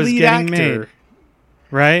by that it the was lead getting actor, made,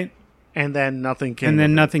 right? and then nothing came. And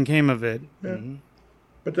then of nothing came of it. yeah.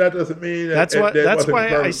 But that doesn't mean that That's it why wasn't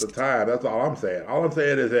confirmed I at the time. That's all I'm saying. All I'm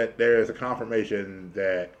saying is that there is a confirmation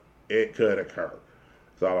that it could occur.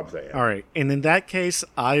 That's all I'm saying. All right, and in that case,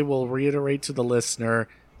 I will reiterate to the listener: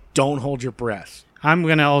 don't hold your breath. I'm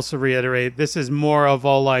going to also reiterate, this is more of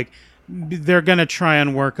all like, they're going to try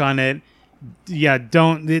and work on it. Yeah,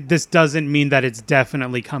 this doesn't mean that it's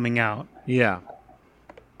definitely coming out. Yeah.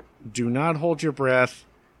 Do not hold your breath.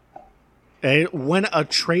 When a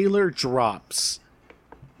trailer drops,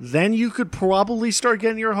 then you could probably start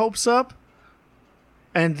getting your hopes up.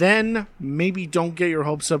 And then maybe don't get your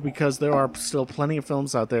hopes up because there are still plenty of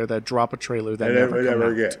films out there that drop a trailer that never come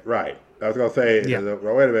out. Get. Right. I was going to say,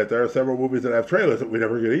 well, wait a minute, there are several movies that have trailers that we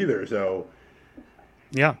never get either, so...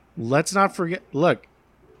 Yeah. Let's not forget, look,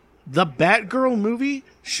 the Batgirl movie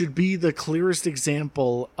should be the clearest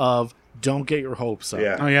example of don't get your hopes up.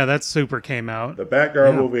 Yeah. Oh, yeah, that super came out. The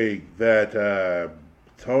Batgirl movie that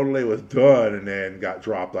totally was done and then got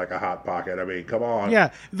dropped like a hot pocket. I mean, come on.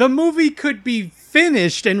 Yeah, the movie could be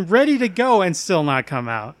finished and ready to go and still not come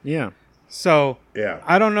out. Yeah. So, Yeah.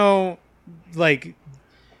 I don't know, like...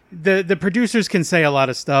 The producers can say a lot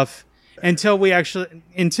of stuff until we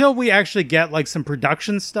actually get like some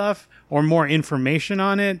production stuff or more information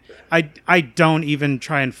on it. I don't even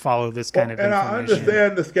try and follow this kind of information. And I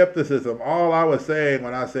understand the skepticism. All I was saying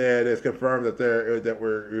when I said it's confirmed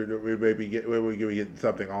that we may be getting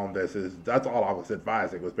something on this that's all I was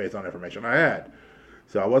advising was based on information I had.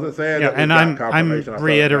 So I wasn't saying that we got confirmation. I'm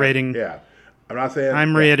reiterating. Yeah, I'm not saying.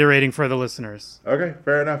 I'm reiterating for the listeners. Okay,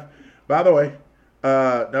 fair enough. By the way.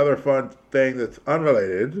 Another fun thing that's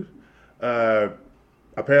unrelated.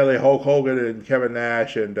 Apparently, Hulk Hogan and Kevin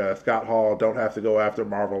Nash and Scott Hall don't have to go after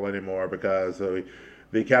Marvel anymore because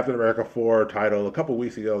the Captain America 4 title a couple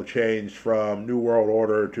weeks ago changed from New World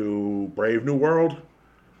Order to Brave New World.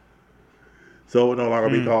 So it will no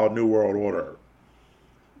longer be called New World Order.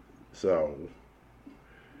 So,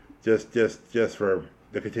 just for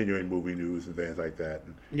the continuing movie news and things like that.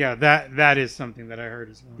 Yeah, that is something that I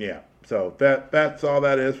heard as well. Yeah. So that's all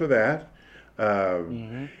that is for that.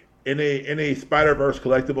 Any Spiderverse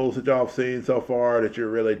collectibles that y'all have seen so far that you're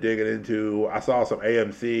really digging into? I saw some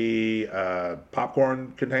AMC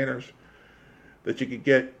popcorn containers that you could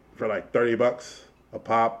get for like $30 a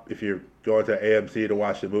pop if you're going to AMC to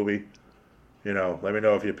watch the movie. You know, let me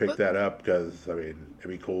know if you picked that up because I mean it'd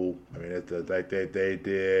be cool. I mean it's like they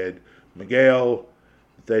did Miguel,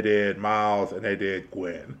 they did Miles, and they did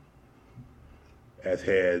Gwen as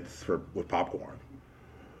heads with popcorn.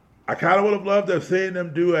 I kind of would have loved to have seen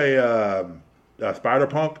them do a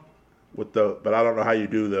Spider-Punk but I don't know how you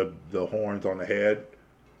do the horns on the head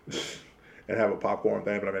and have a popcorn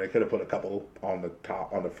thing. But I mean, they could have put a couple on the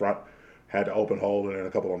top, on the front, had the open hole, and then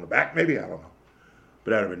a couple on the back. Maybe, I don't know.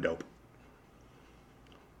 But that would have been dope.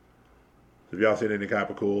 Have y'all seen any kind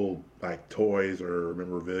of cool like toys or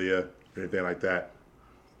memorabilia or anything like that?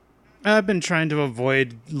 I've been trying to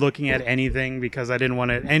avoid looking at anything because I didn't want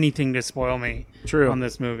anything to spoil me on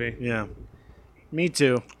this movie. Yeah. Me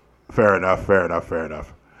too. Fair enough.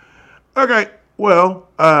 Okay, well,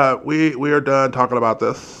 we are done talking about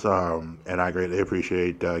this, and I greatly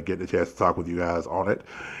appreciate getting a chance to talk with you guys on it.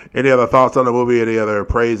 Any other thoughts on the movie? Any other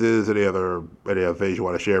praises? Any other things you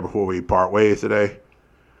want to share before we part ways today?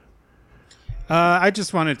 I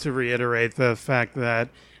just wanted to reiterate the fact that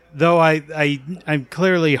though I'm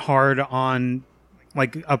clearly hard on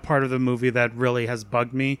like a part of the movie that really has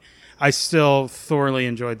bugged me, I still thoroughly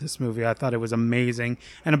enjoyed this movie. I thought it was amazing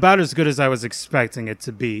and about as good as I was expecting it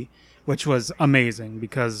to be, which was amazing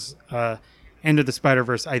because Into the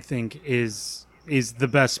Spider-Verse, I think, is the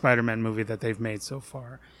best Spider-Man movie that they've made so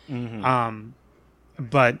far. Mm-hmm.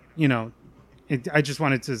 But, you know, I just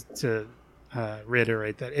wanted to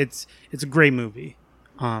reiterate that it's a great movie.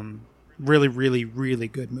 Really, really, really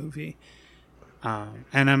good movie.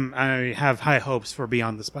 And I have high hopes for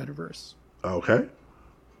Beyond the Spider-Verse. Okay.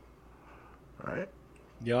 All right.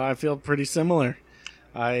 Yeah, I feel pretty similar.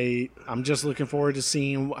 I'm just looking forward to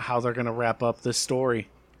seeing how they're going to wrap up this story.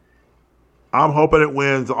 I'm hoping it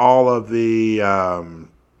wins all of the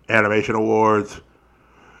animation awards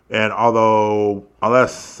And although,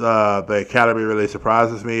 unless the Academy really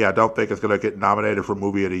surprises me, I don't think it's going to get nominated for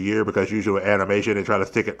Movie of the Year because usually with animation, they try to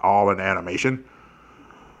stick it all in animation.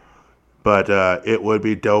 But it would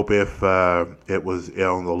be dope if it was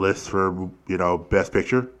on the list for, Best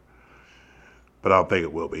Picture. But I don't think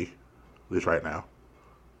it will be, at least right now.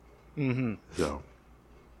 Mm-hmm. So,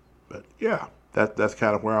 but yeah, that's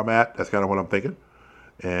kind of where I'm at. That's kind of what I'm thinking.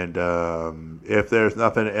 And if there's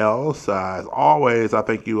nothing else, as always, I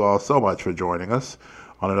thank you all so much for joining us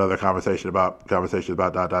on another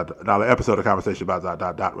another episode of conversation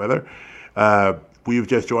about rather. We've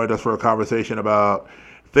just joined us for a conversation about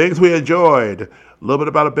things we enjoyed, a little bit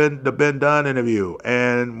about the Ben Dunn interview,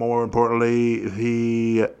 and more importantly,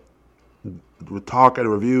 the talk and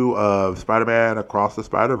review of Spider-Man Across the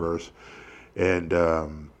Spiderverse. And I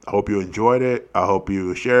hope you enjoyed it. I hope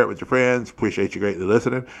you share it with your friends. Appreciate you greatly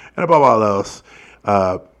listening. And above all else,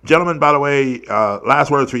 gentlemen, by the way,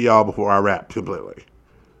 last words for y'all before I wrap completely.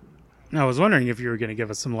 I was wondering if you were going to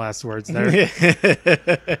give us some last words there. He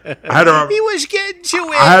was getting to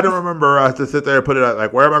it. I had to remember to sit there and put it out,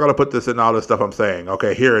 like, where am I going to put this in all this stuff I'm saying?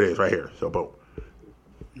 Okay, here it is, right here. So, boom.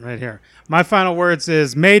 Right here. My final words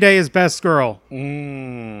is Mayday is best girl.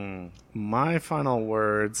 My final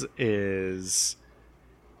words is,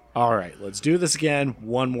 all right, let's do this again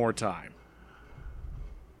one more time.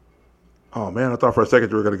 Oh, man, I thought for a second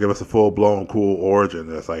you were going to give us a full-blown cool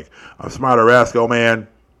origin. It's like, I'm Smarter Rascal, man.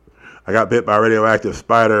 I got bit by a radioactive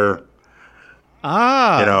spider.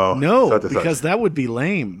 No, because that would be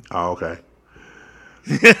lame. Oh, okay.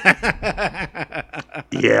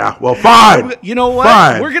 Yeah, well, fine. You know what?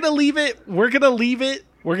 Fine. We're gonna leave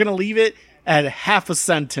it at half a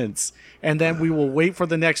sentence, and then we will wait for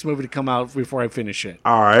the next movie to come out before I finish it.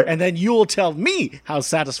 All right. And then you will tell me how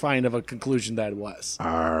satisfying of a conclusion that was.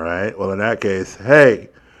 All right. Well, in that case, hey,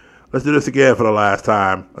 let's do this again for the last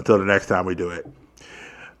time until the next time we do it.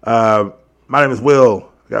 My name is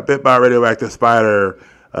Will. Got bit by a radioactive spider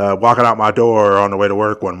walking out my door on the way to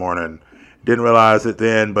work one morning. Didn't realize it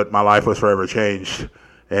then, but my life was forever changed.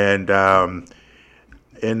 And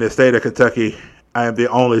in the state of Kentucky, I am the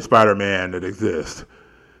only Spider-Man that exists.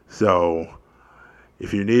 So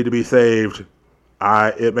if you need to be saved,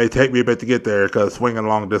 it may take me a bit to get there because swinging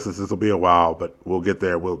long distances will be a while, but we'll get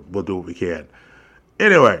there. We'll do what we can.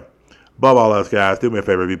 Anyway, above all else, guys, do me a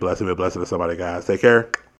favor. Be blessed and be a blessing to somebody, guys. Take care.